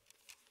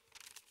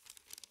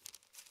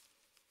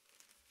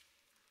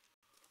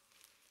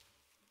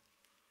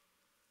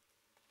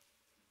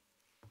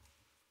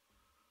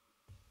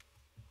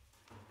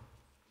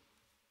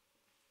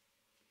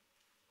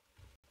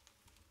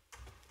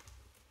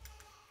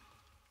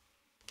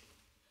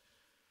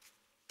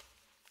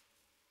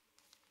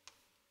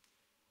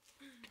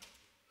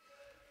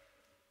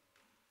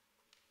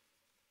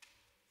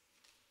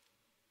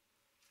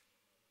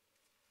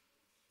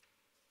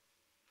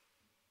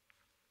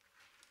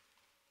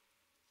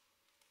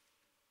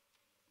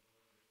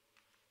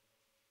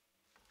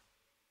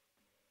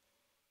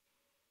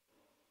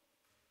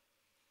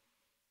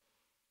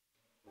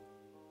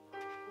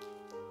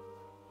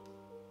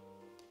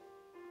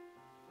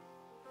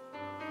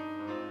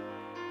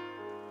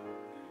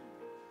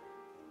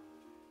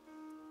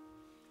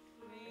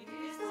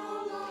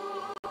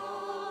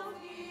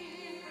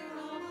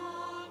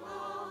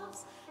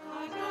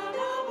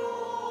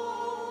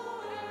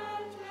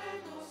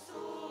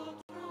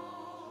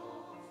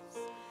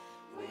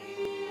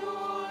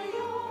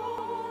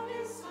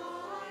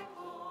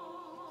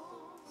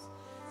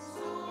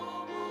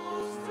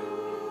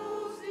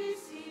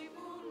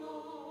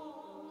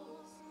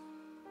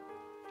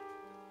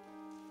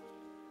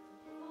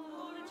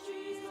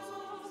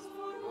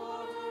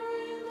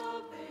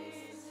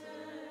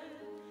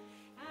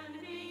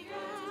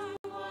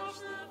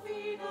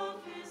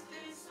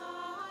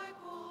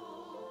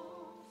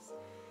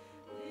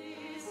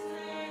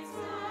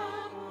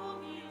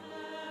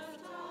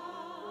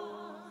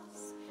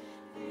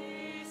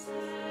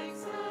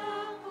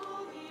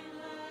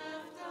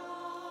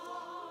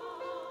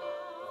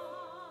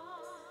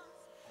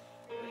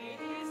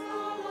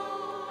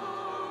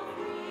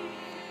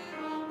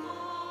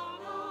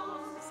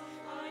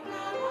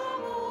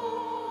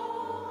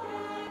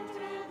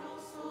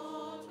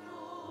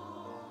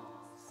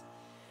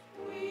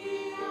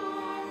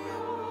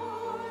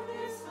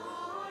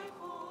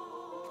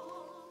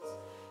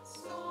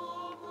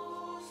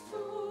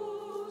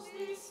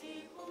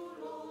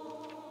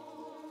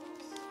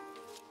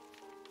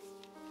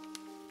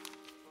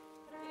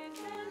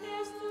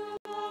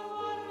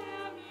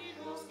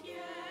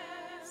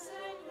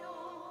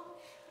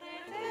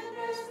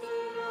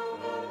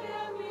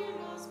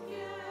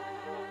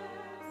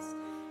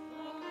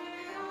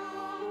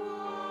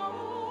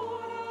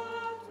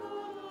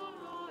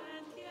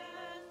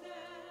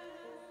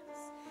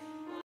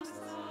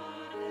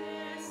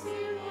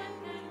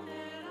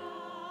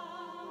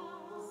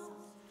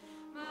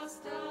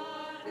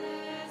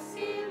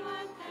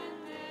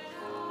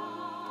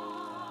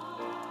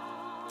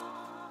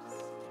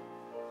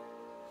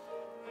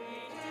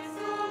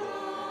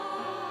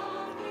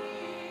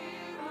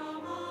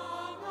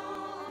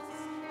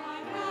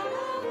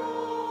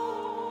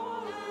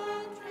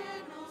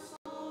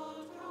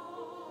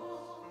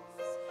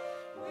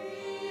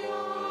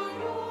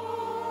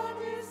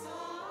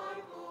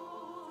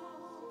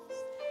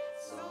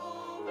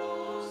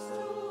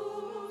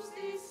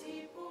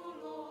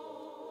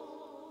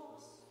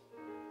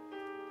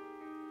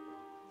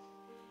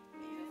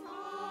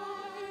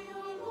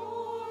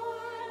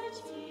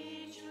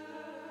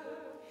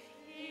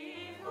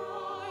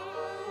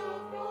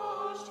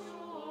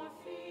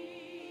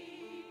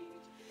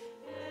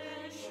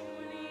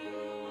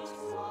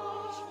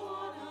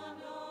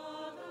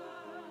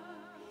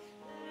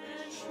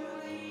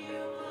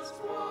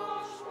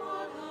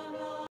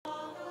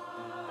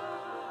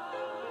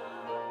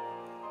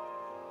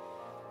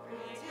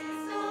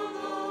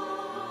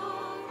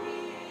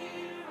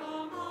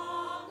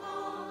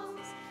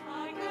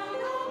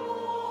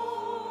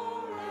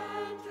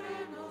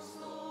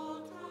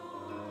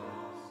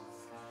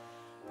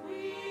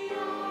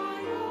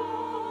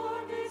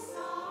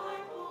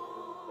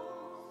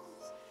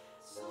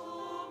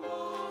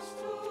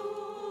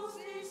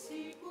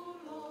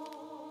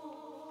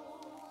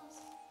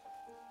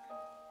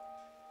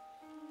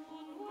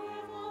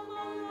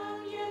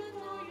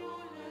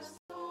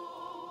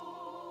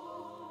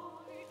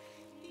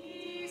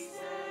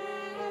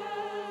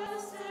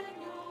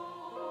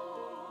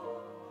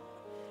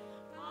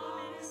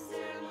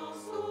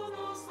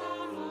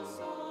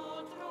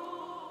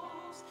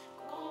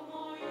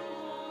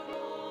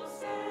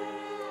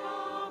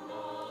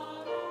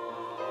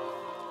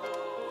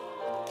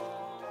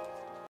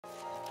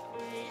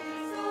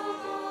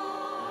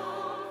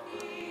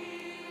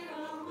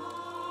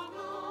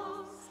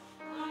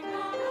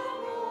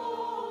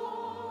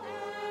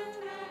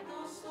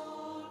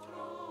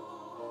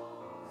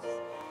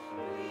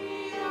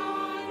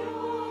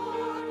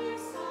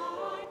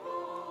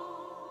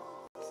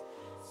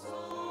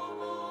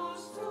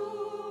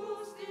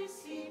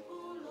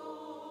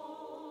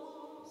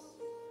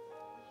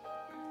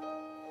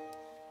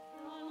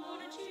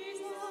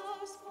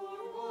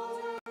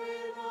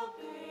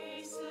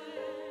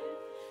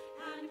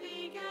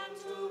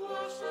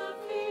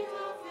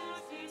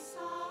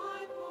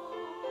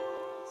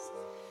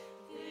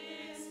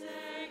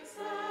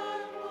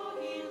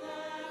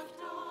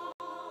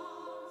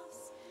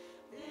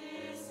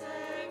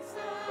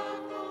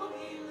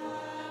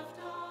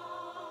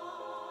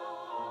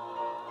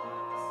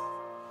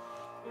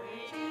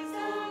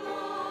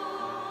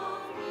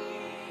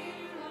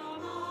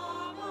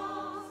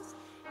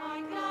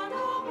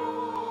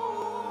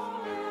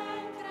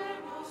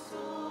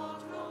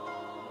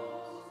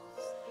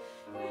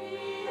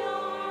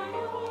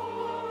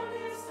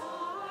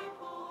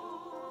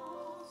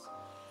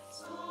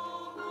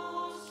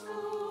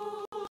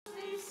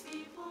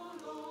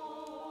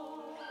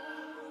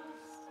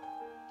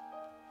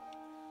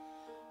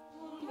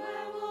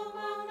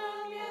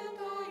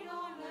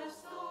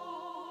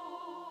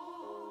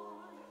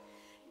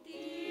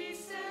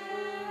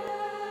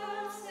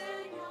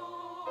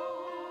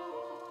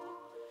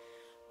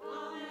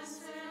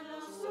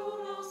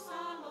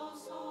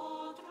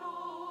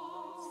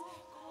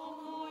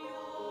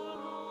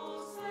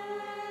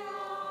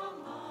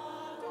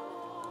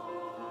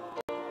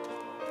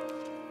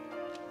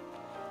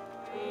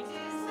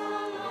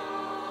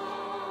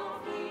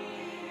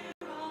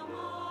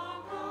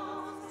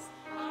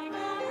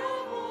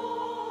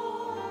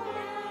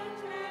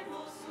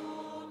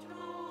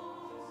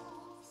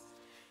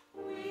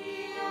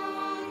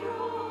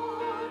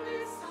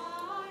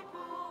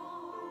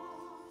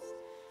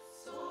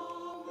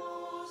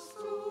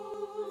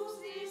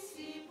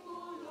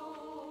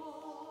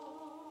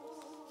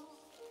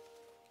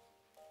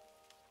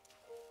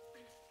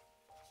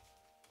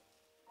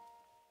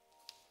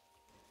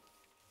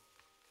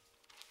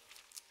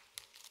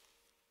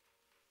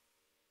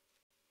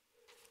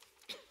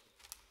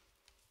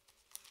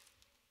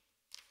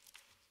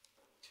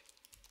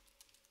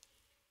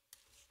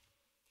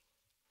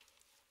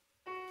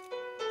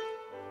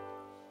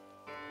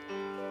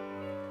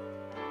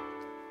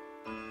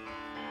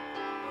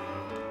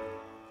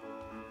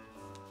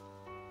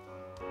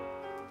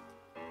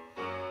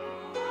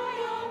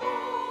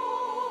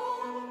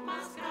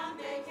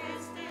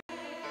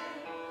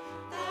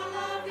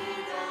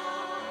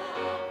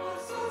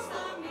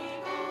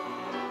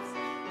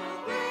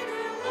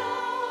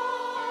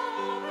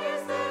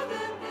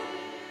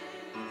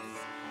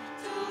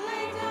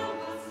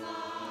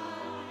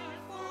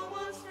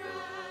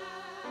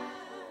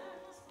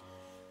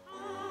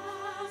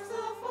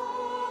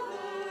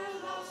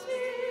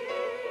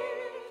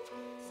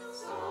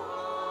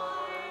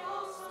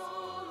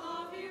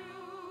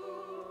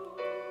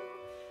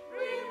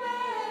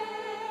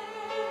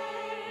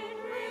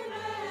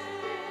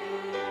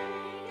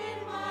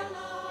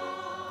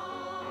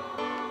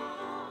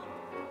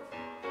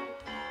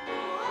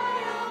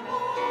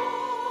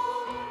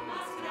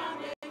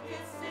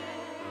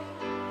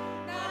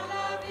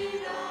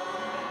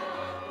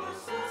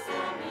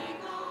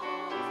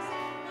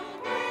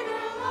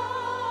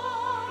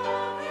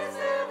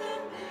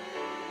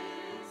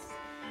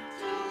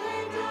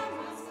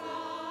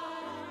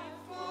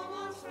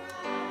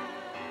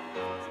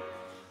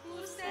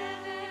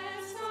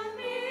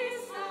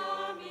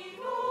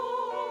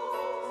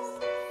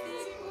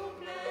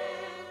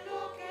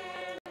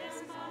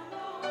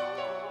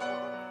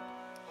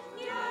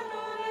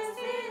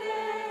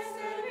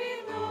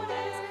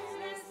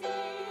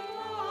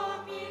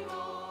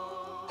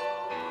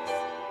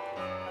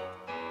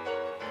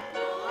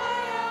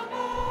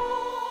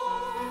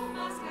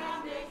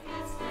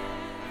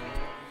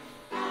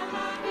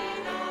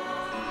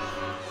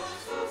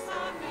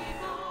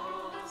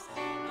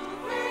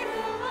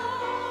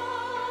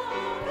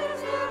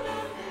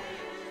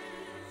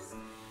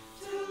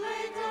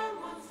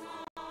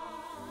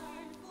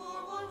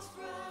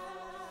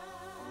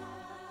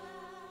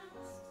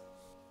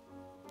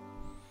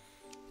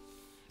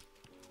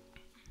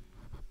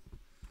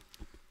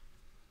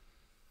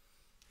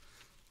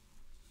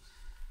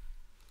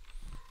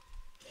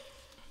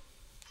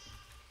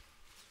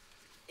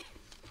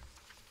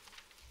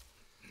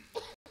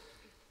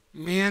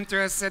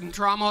 Mientras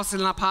entramos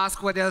en la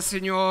Pascua del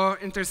Señor,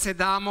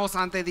 intercedamos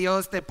ante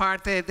Dios de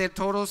parte de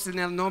todos en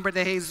el nombre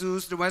de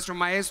Jesús, nuestro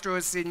Maestro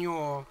y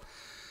Señor.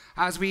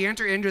 As we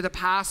enter into the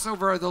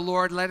Passover of the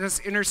Lord, let us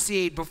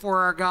intercede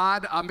before our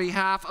God on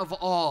behalf of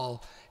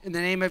all. In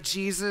the name of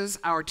Jesus,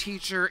 our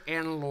teacher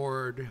and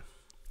Lord.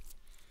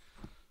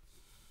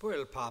 Por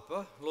el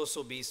Papa, los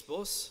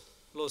obispos,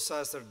 los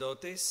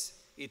sacerdotes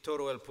y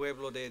todo el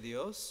pueblo de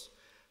Dios,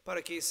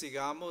 para que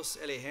sigamos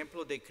el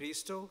ejemplo de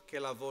Cristo que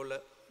lavó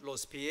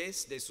los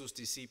pies de sus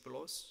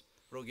discípulos,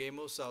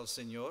 roguemos al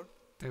Señor.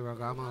 Te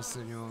rogamos,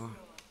 Señor.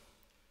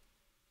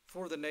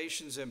 For the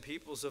nations and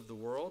peoples of the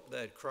world,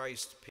 that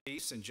Christ's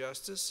peace and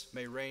justice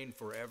may reign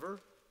forever,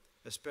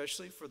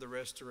 especially for the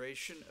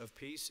restoration of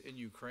peace in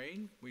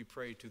Ukraine, we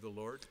pray to the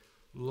Lord.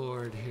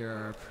 Lord, hear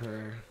our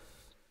prayer.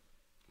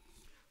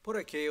 Por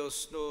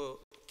aquellos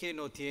que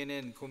no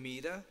tienen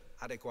comida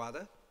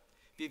adecuada,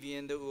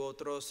 vivienda u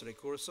otros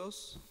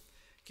recursos,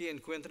 que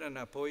encuentran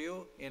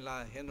apoyo en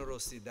la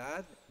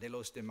generosidad de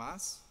los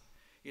demás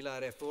y la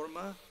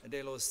reforma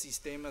de los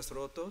sistemas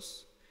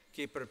rotos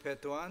que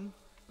perpetúan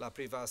la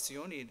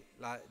privación y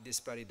la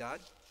disparidad,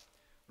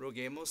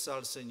 roguemos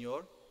al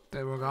Señor.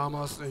 Te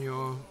rogamos,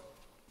 Señor.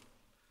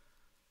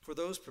 For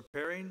those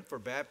preparing for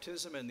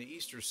baptism and the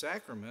Easter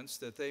sacraments,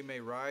 that they may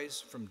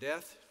rise from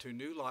death to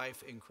new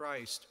life in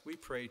Christ, we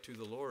pray to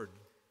the Lord.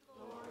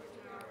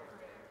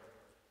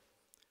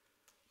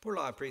 Por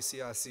la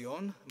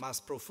apreciación más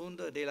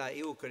profunda de la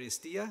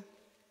Eucaristía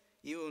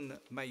y un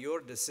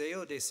mayor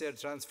deseo de ser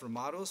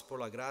transformados por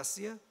la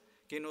gracia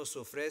que nos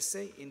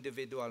ofrece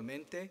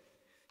individualmente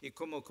y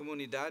como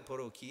comunidad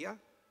paroquial,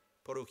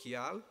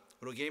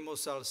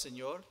 roguemos al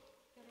Señor.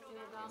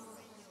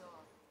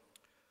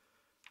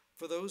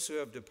 For those who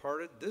have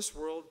departed this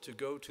world to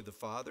go to the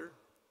Father,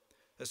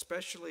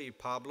 especially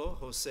Pablo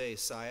Jose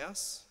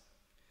Sayas,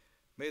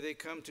 may they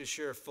come to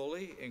share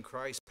fully in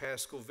Christ's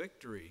paschal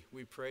victory.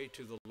 We pray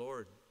to the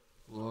Lord.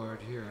 Lord,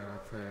 hear our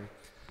prayer.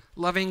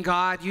 Loving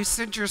God, you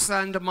sent your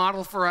Son to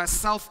model for us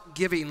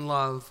self-giving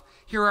love.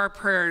 Hear our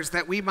prayers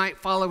that we might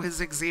follow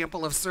his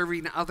example of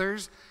serving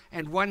others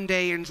and one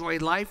day enjoy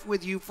life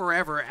with you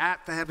forever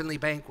at the heavenly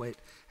banquet.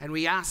 And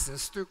we ask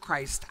this through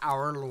Christ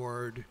our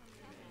Lord.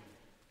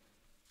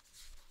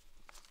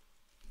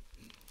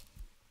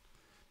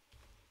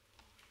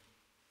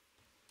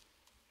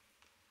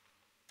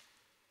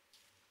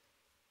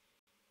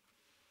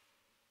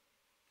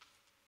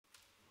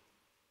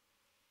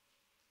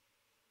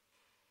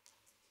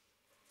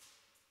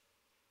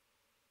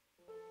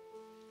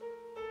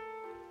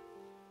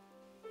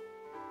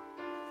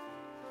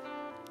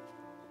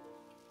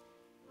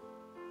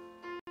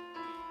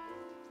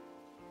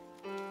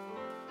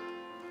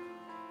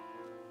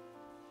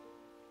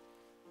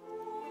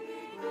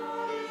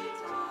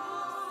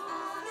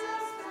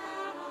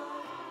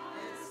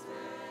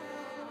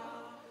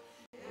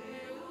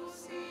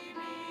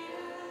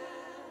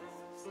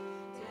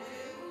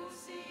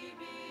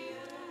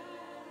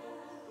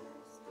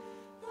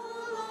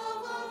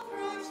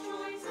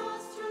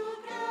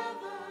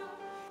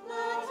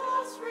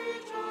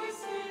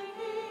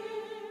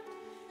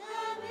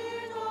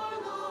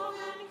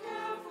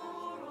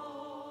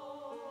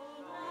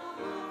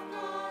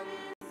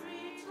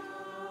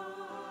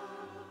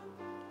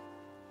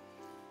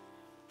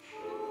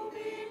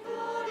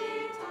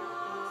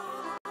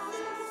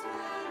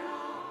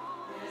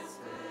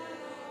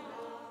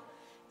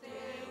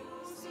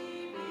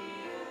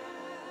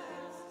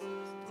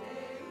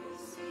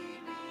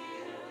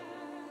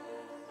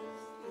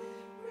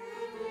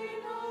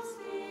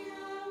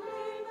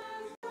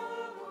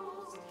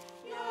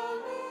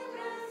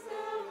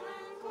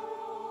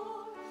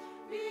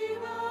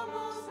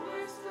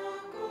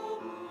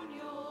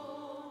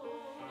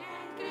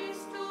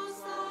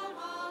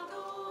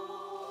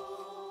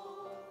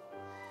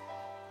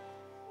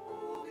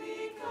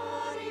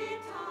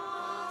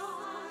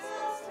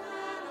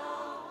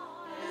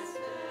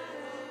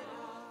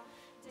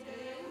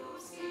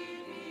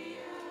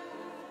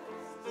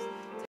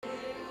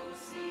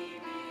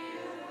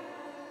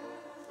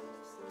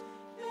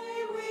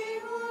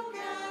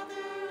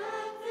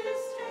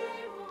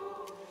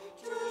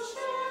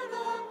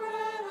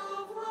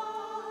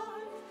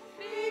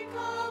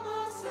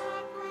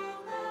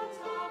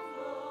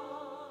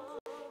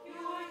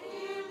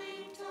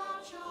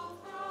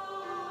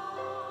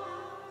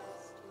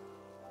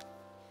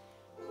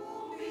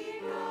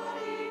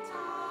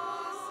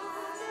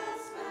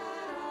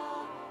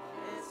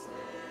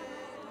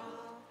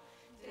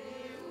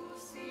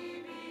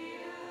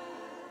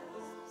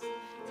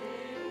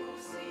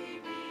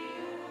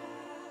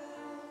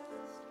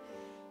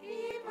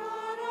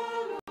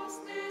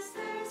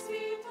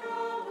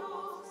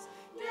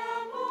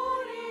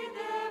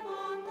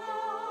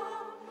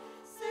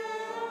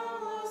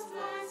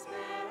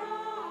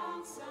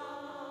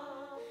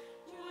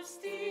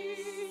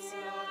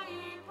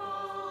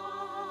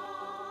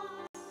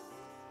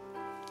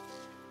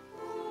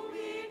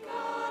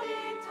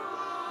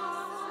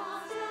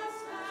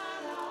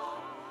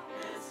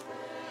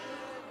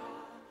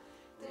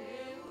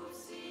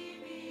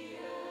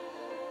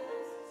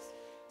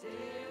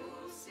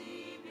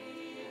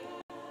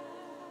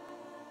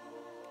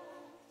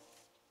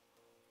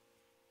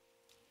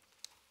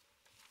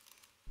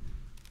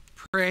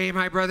 Pray,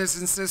 my brothers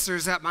and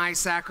sisters, that my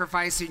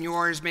sacrifice and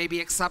yours may be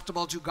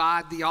acceptable to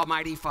God, the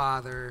Almighty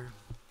Father.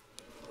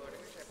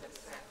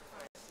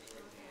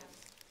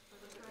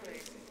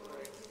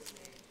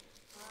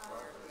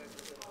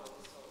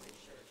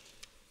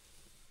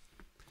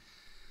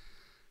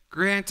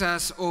 Grant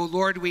us, O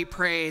Lord, we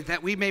pray,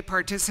 that we may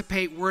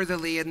participate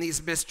worthily in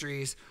these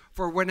mysteries.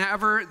 For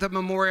whenever the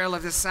memorial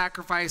of this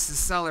sacrifice is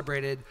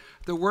celebrated,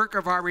 the work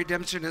of our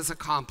redemption is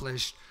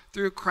accomplished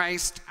through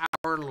Christ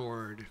our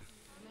Lord. Amen.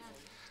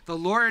 The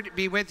Lord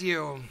be with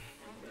you.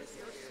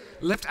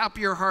 Lift up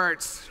your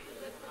hearts.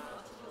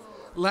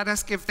 Let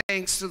us give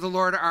thanks to the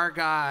Lord our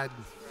God.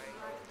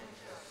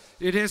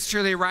 It is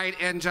truly right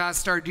and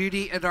just, our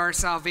duty and our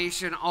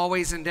salvation,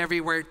 always and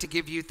everywhere, to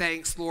give you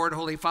thanks, Lord,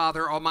 Holy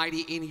Father,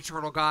 Almighty and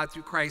eternal God,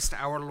 through Christ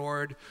our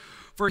Lord.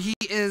 For he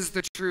is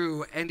the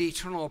true and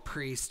eternal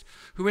priest,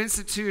 who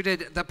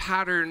instituted the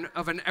pattern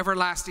of an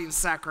everlasting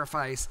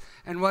sacrifice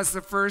and was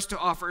the first to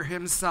offer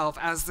himself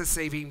as the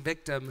saving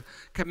victim,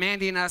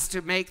 commanding us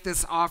to make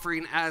this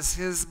offering as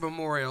his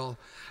memorial.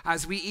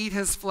 As we eat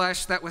his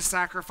flesh that was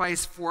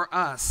sacrificed for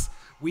us,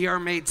 we are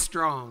made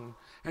strong.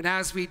 And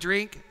as we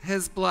drink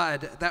his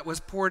blood that was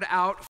poured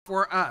out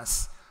for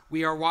us,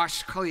 we are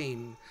washed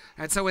clean.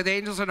 And so with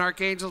angels and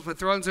archangels, with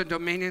thrones and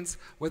dominions,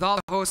 with all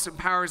the hosts and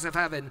powers of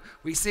heaven,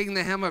 we sing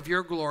the hymn of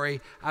your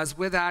glory, as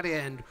with that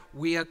end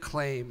we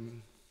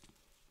acclaim.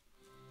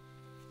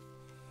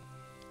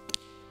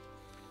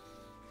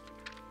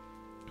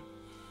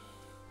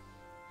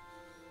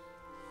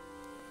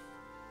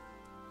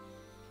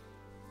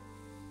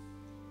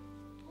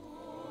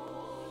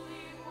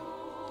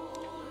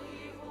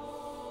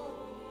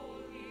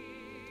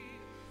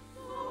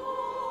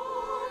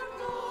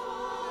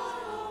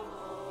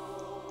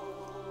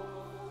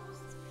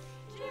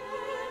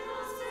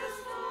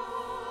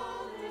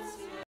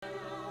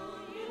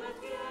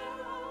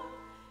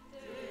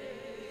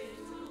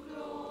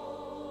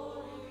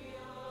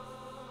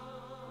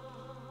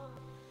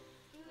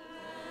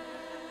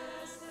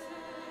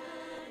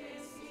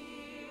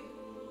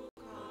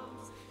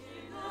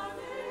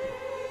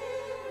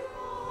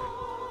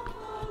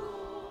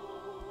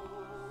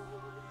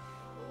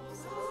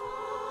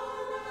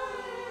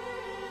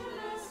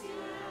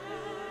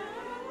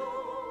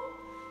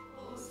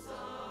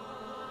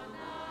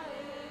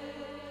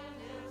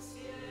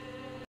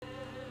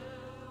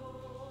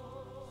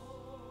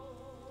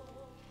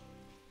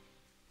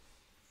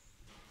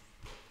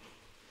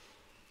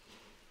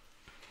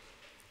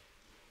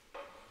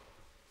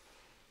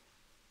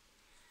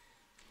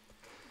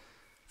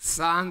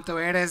 Santo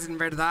eres en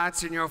verdad,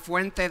 Señor,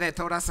 fuente de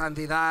toda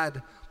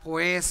santidad.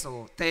 Por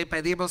eso te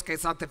pedimos que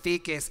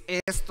santifiques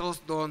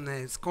estos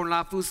dones con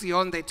la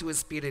fusión de tu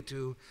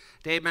Espíritu,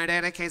 de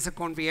manera que se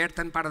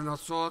conviertan para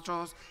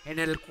nosotros en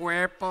el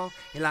cuerpo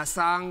y la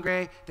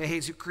sangre de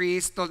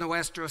Jesucristo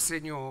nuestro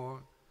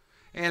Señor,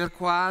 el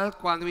cual,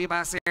 cuando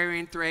iba a ser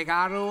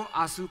entregado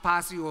a su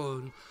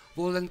pasión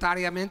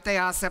voluntariamente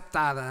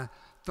aceptada,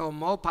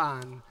 tomó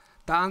pan,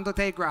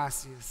 dándote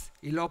gracias,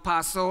 y lo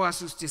pasó a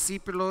sus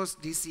discípulos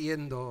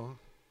diciendo: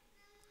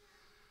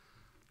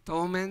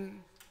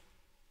 tomen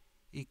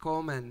y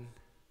comen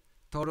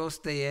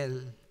todos de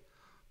él,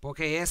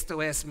 porque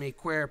esto es mi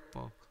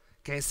cuerpo,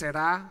 que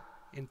será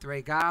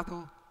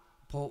entregado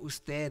por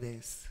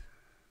ustedes.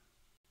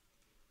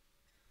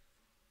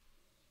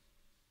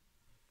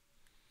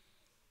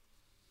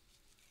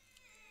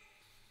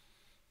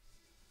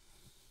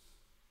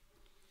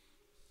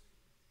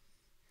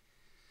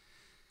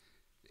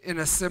 In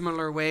a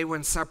similar way,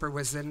 when supper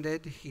was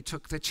ended, he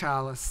took the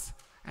chalice,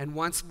 and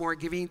once more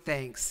giving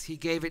thanks, he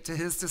gave it to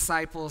his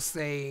disciples,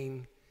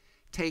 saying,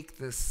 take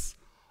this,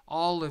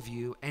 all of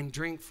you, and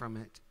drink from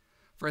it,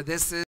 for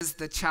this is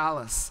the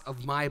chalice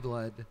of my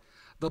blood,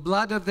 the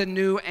blood of the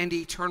new and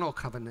eternal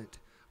covenant,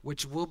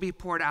 which will be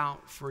poured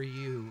out for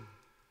you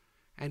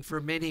and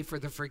for many for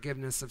the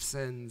forgiveness of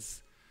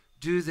sins.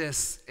 Do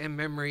this in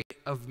memory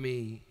of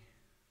me.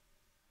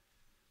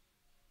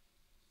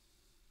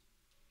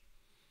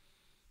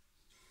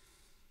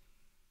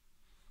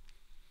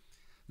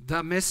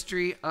 The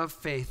mystery of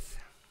faith.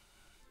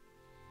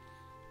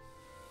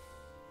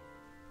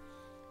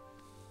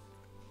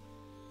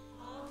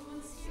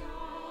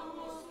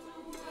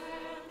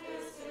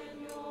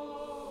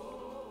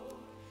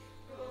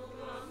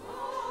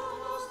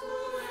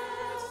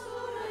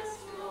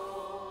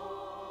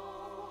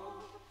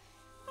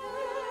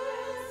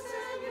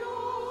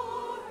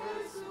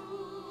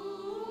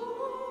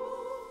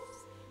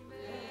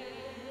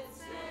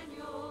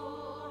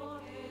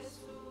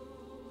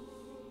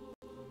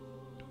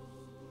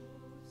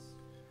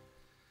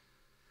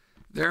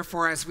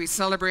 Therefore, as we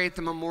celebrate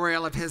the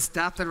memorial of his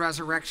death and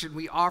resurrection,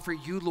 we offer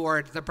you,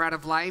 Lord, the bread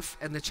of life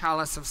and the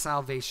chalice of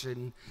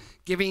salvation,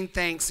 giving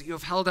thanks that you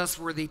have held us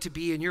worthy to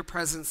be in your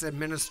presence and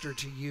minister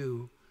to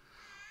you.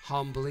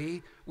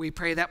 Humbly, we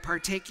pray that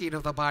partaking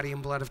of the body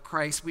and blood of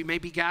Christ, we may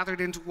be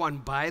gathered into one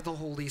by the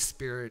Holy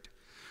Spirit.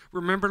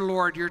 Remember,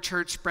 Lord, your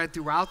church spread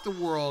throughout the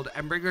world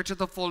and bring her to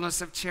the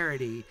fullness of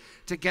charity,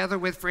 together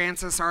with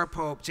Francis, our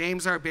Pope,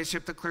 James, our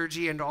Bishop, the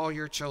clergy, and all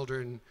your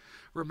children.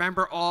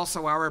 Remember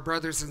also our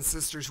brothers and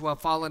sisters who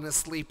have fallen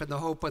asleep in the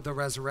hope of the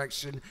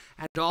resurrection,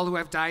 and all who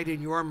have died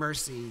in your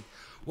mercy.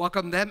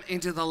 Welcome them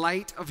into the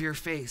light of your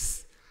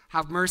face.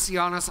 Have mercy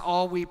on us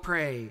all, we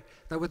pray,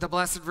 that with the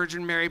Blessed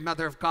Virgin Mary,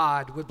 Mother of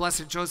God, with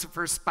Blessed Joseph,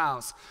 her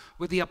spouse,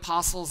 with the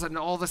apostles and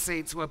all the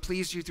saints who have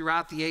pleased you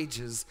throughout the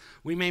ages,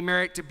 we may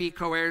merit to be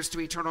co-heirs to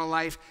eternal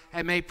life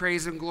and may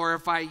praise and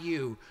glorify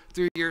you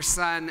through your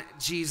Son,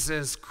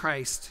 Jesus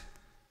Christ.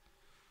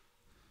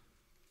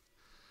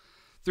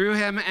 Through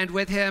him and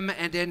with him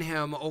and in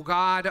him, O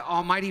God,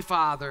 Almighty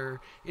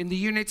Father, in the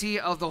unity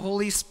of the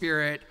Holy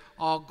Spirit,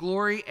 all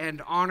glory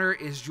and honor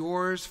is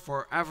yours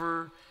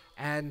forever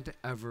and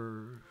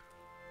ever.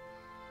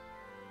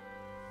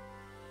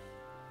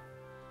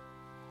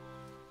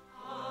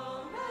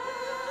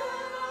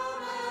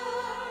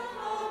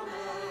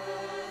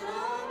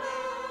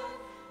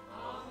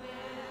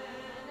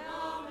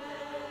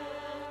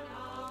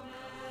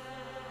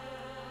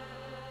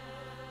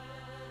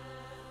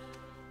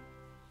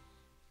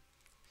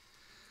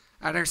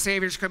 At our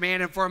Savior's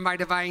command, informed by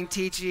divine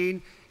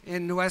teaching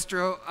in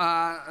nuestro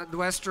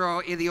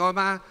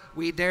idioma,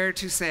 we dare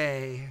to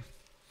say,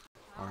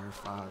 Our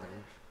Father,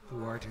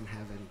 who art in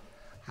heaven,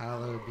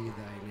 hallowed be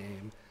thy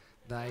name.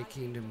 Thy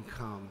kingdom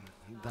come,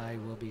 thy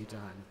will be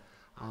done,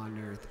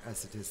 on earth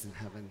as it is in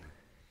heaven.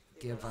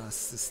 Give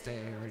us this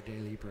day our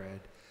daily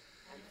bread.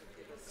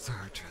 Forgive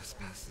our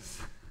trespasses,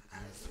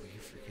 as we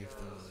forgive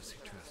those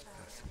who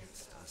trespass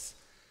against us.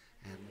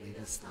 And lead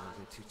us not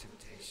into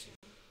temptation.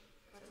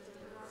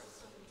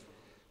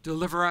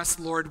 Deliver us,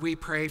 Lord, we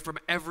pray, from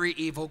every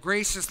evil.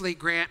 Graciously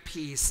grant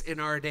peace in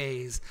our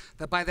days,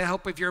 that by the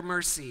help of your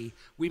mercy,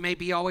 we may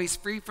be always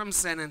free from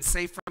sin and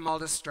safe from all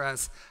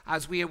distress,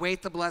 as we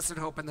await the blessed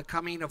hope and the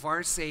coming of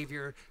our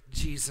Savior,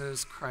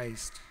 Jesus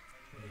Christ.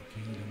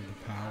 The kingdom,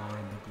 the power,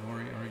 and the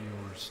glory are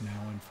yours,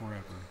 now and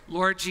forever.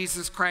 Lord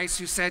Jesus Christ,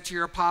 who said to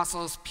your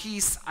apostles,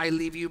 Peace I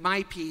leave you,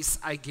 my peace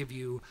I give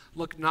you.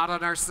 Look not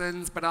on our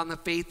sins, but on the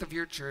faith of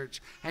your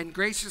church, and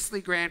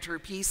graciously grant her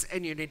peace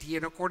and unity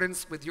in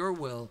accordance with your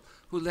will,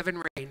 who live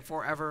and reign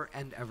forever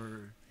and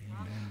ever.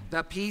 Amen.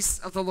 The peace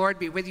of the Lord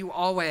be with you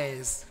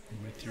always.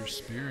 And with your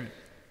spirit.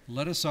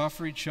 Let us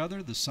offer each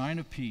other the sign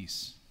of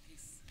peace.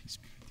 Peace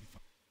be with you,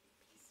 Father.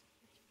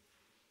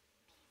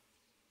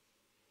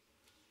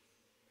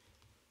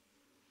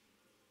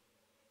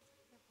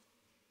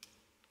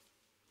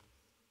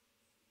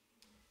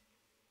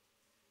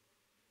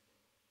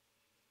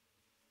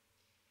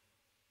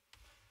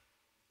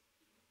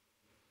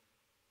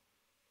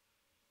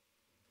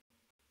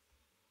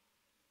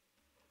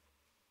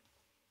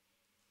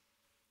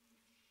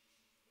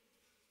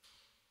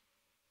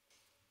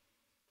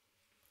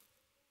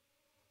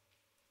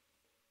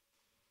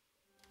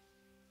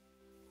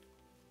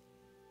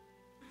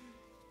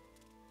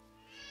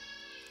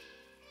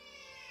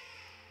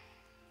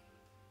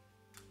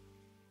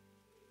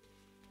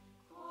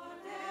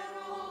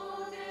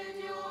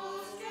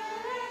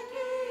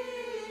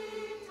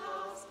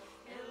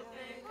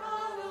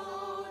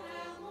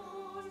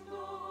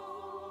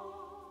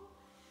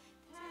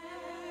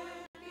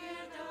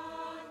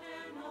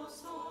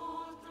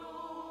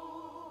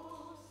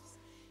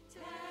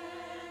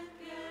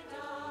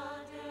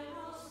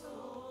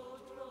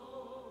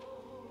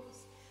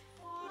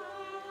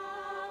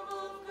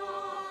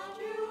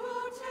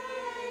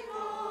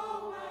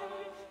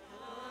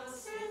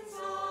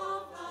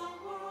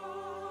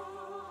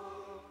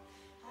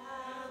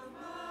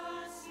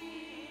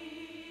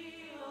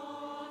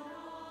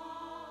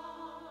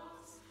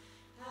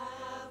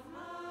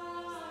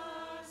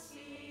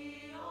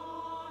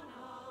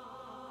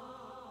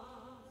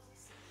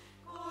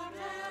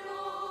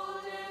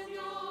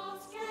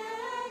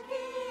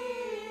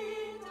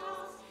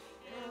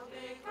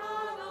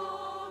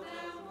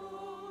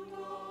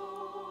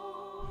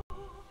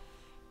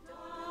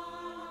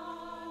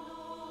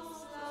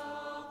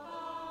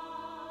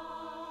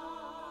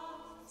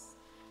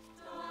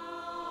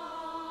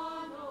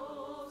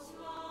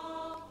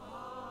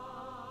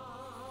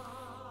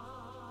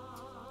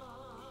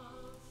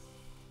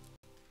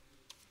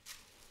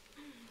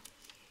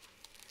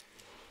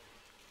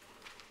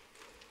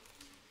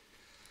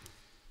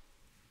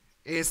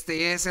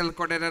 Este es el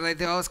Cordero de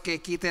Dios que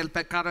quita el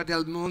pecado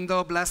del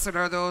mundo. Blessed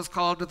are those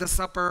called to the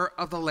supper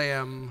of the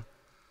Lamb.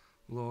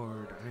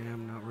 Lord, I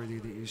am not worthy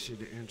that you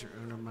should enter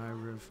under my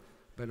roof,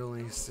 but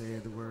only say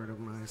the word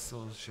of my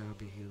soul shall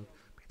be healed.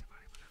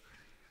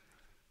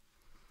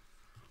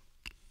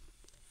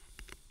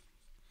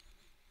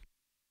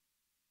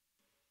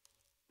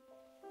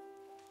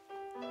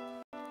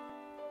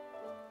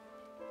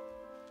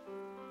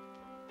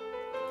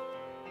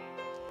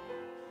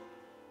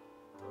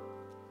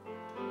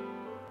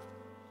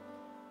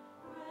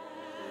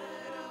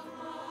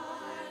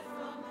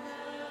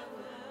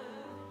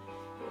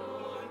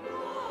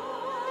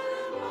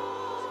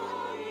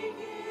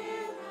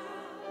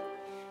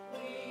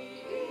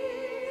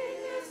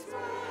 This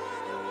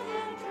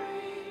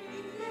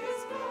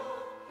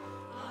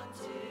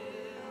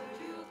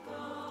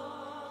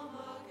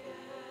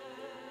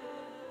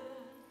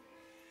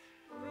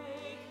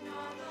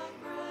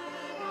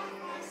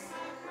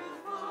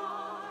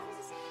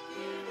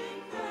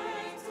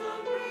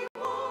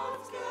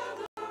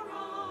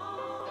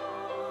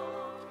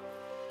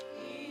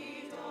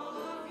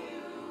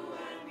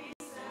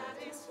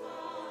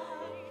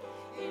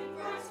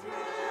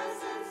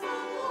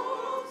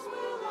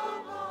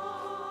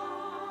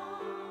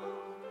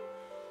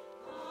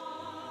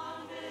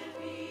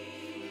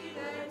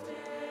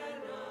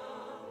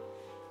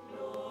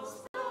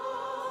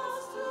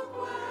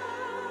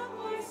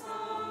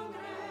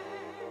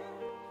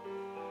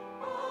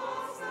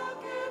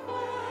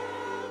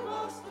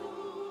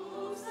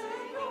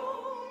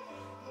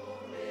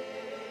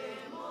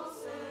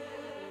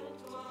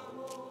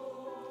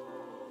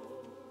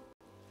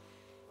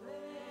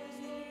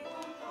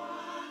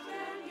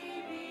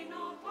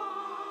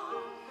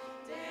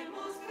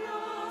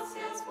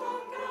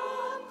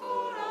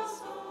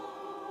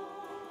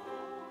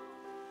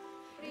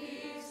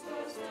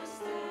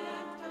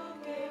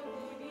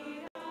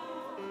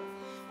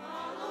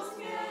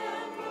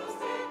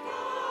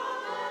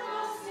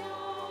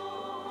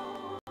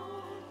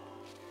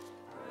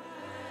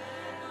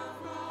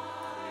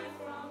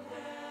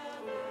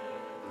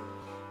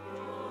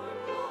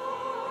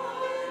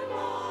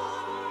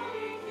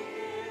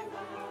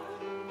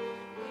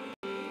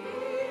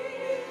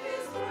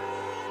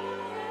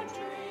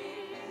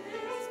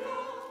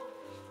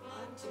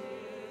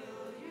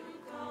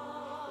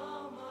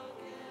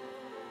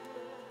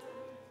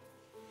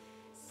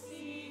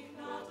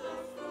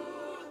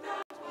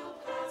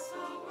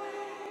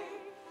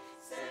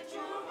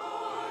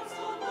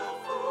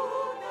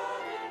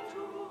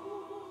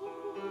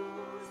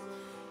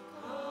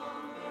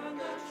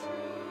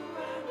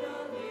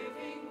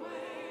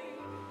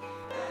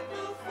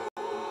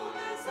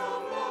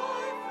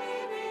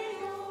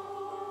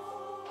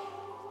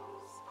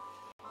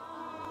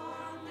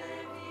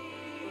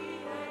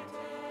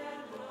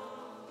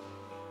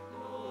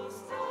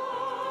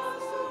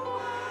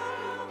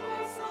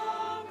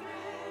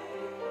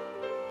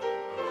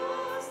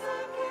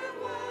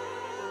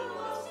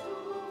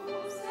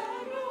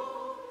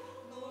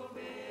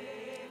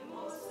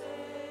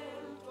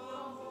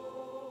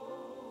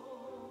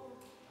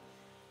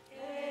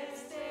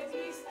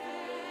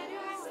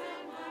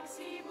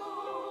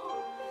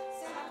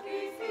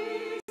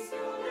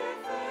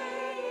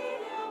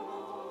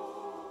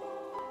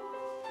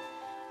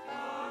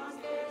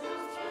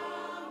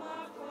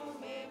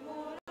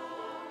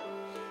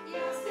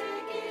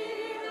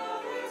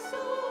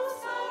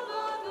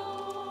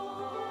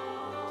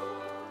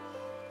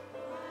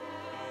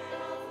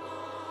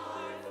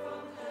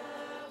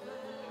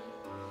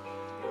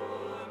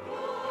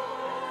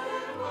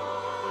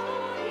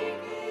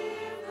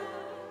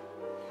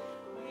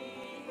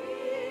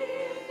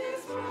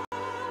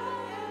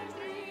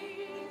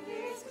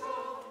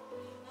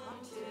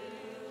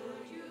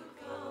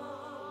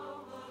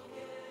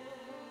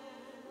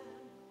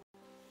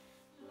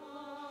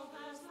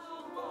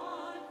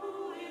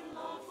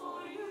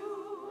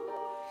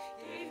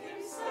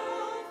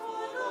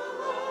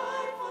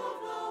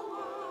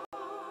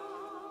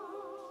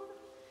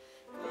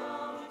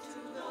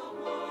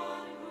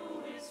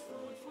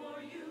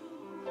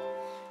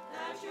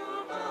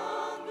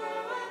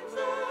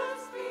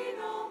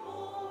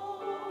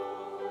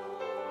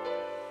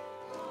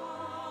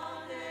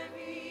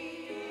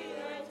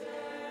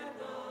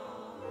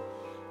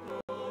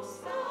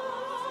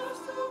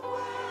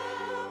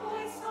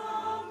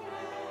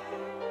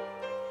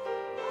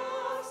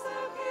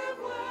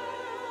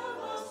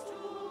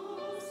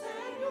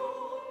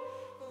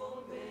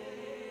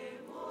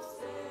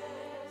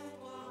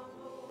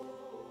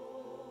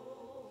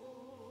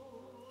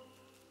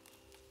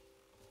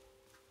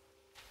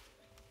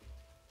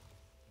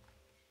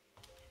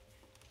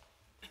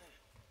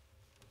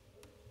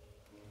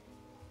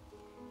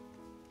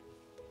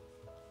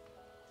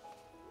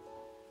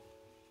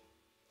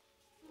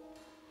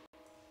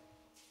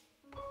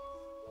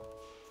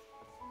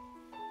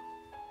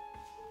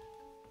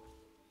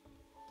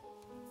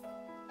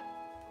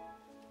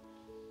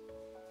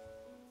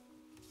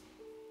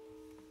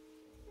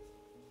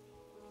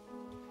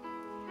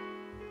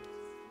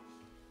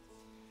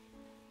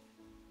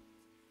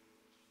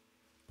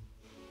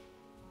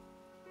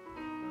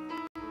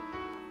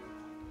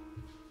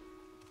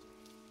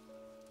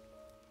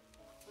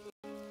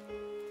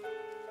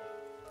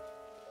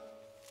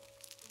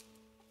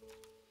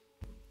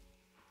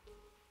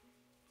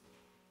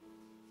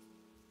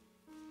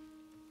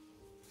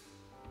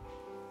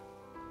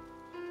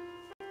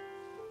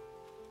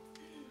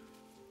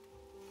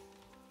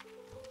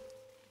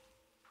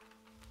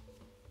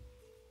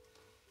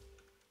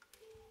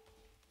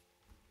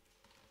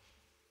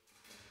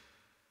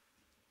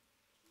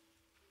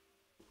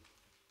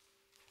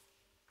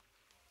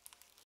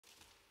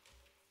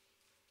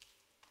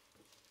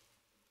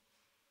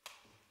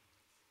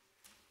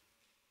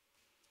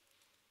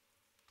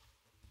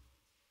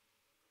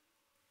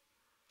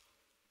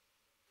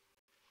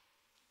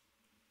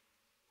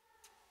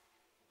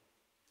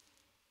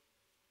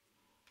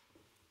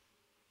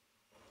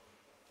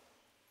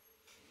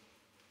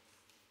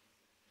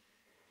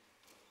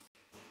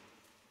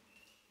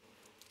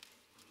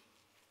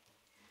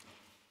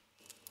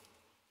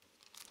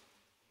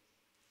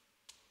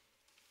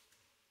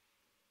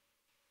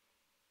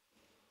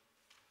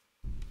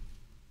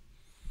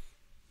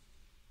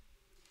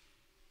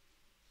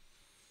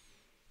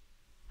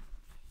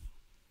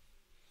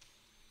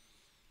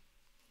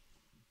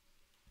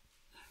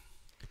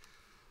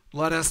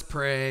Let us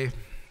pray.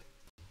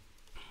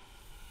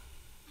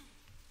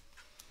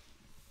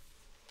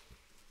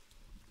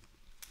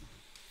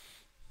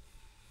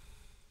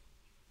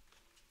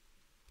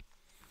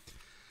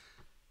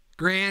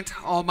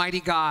 Grant,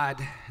 Almighty God,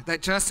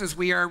 that just as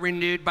we are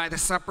renewed by the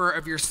supper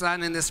of your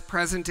Son in this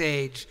present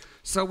age,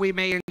 so we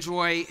may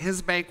enjoy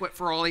his banquet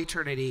for all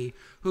eternity,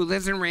 who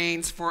lives and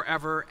reigns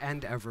forever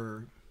and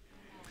ever.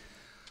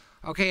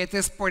 Okay, at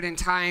this point in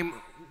time,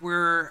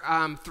 we're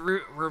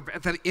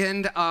at the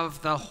end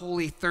of the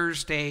Holy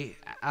Thursday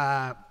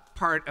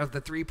part of the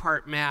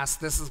three-part Mass.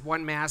 This is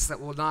one Mass that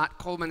will not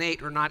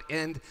culminate or not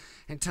end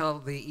until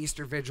the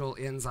Easter Vigil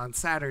ends on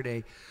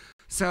Saturday.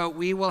 So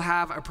we will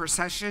have a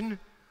procession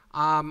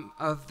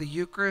of the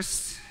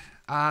Eucharist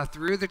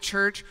through the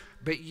church,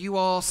 but you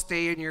all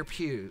stay in your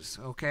pews,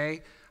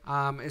 okay?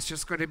 It's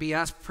just going to be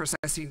us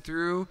processing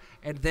through,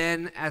 and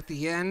then at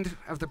the end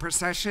of the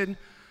procession,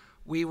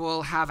 we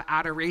will have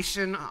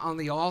adoration on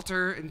the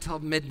altar until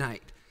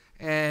midnight.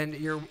 And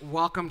you're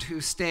welcome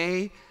to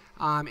stay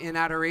in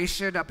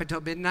adoration up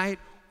until midnight,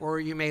 or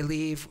you may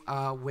leave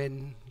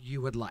when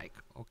you would like,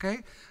 okay?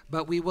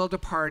 But we will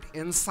depart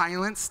in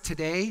silence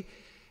today,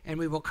 and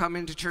we will come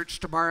into church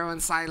tomorrow in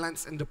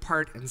silence and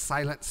depart in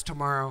silence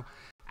tomorrow.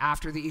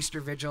 After the Easter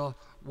Vigil,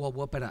 we'll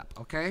whoop it up,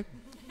 okay?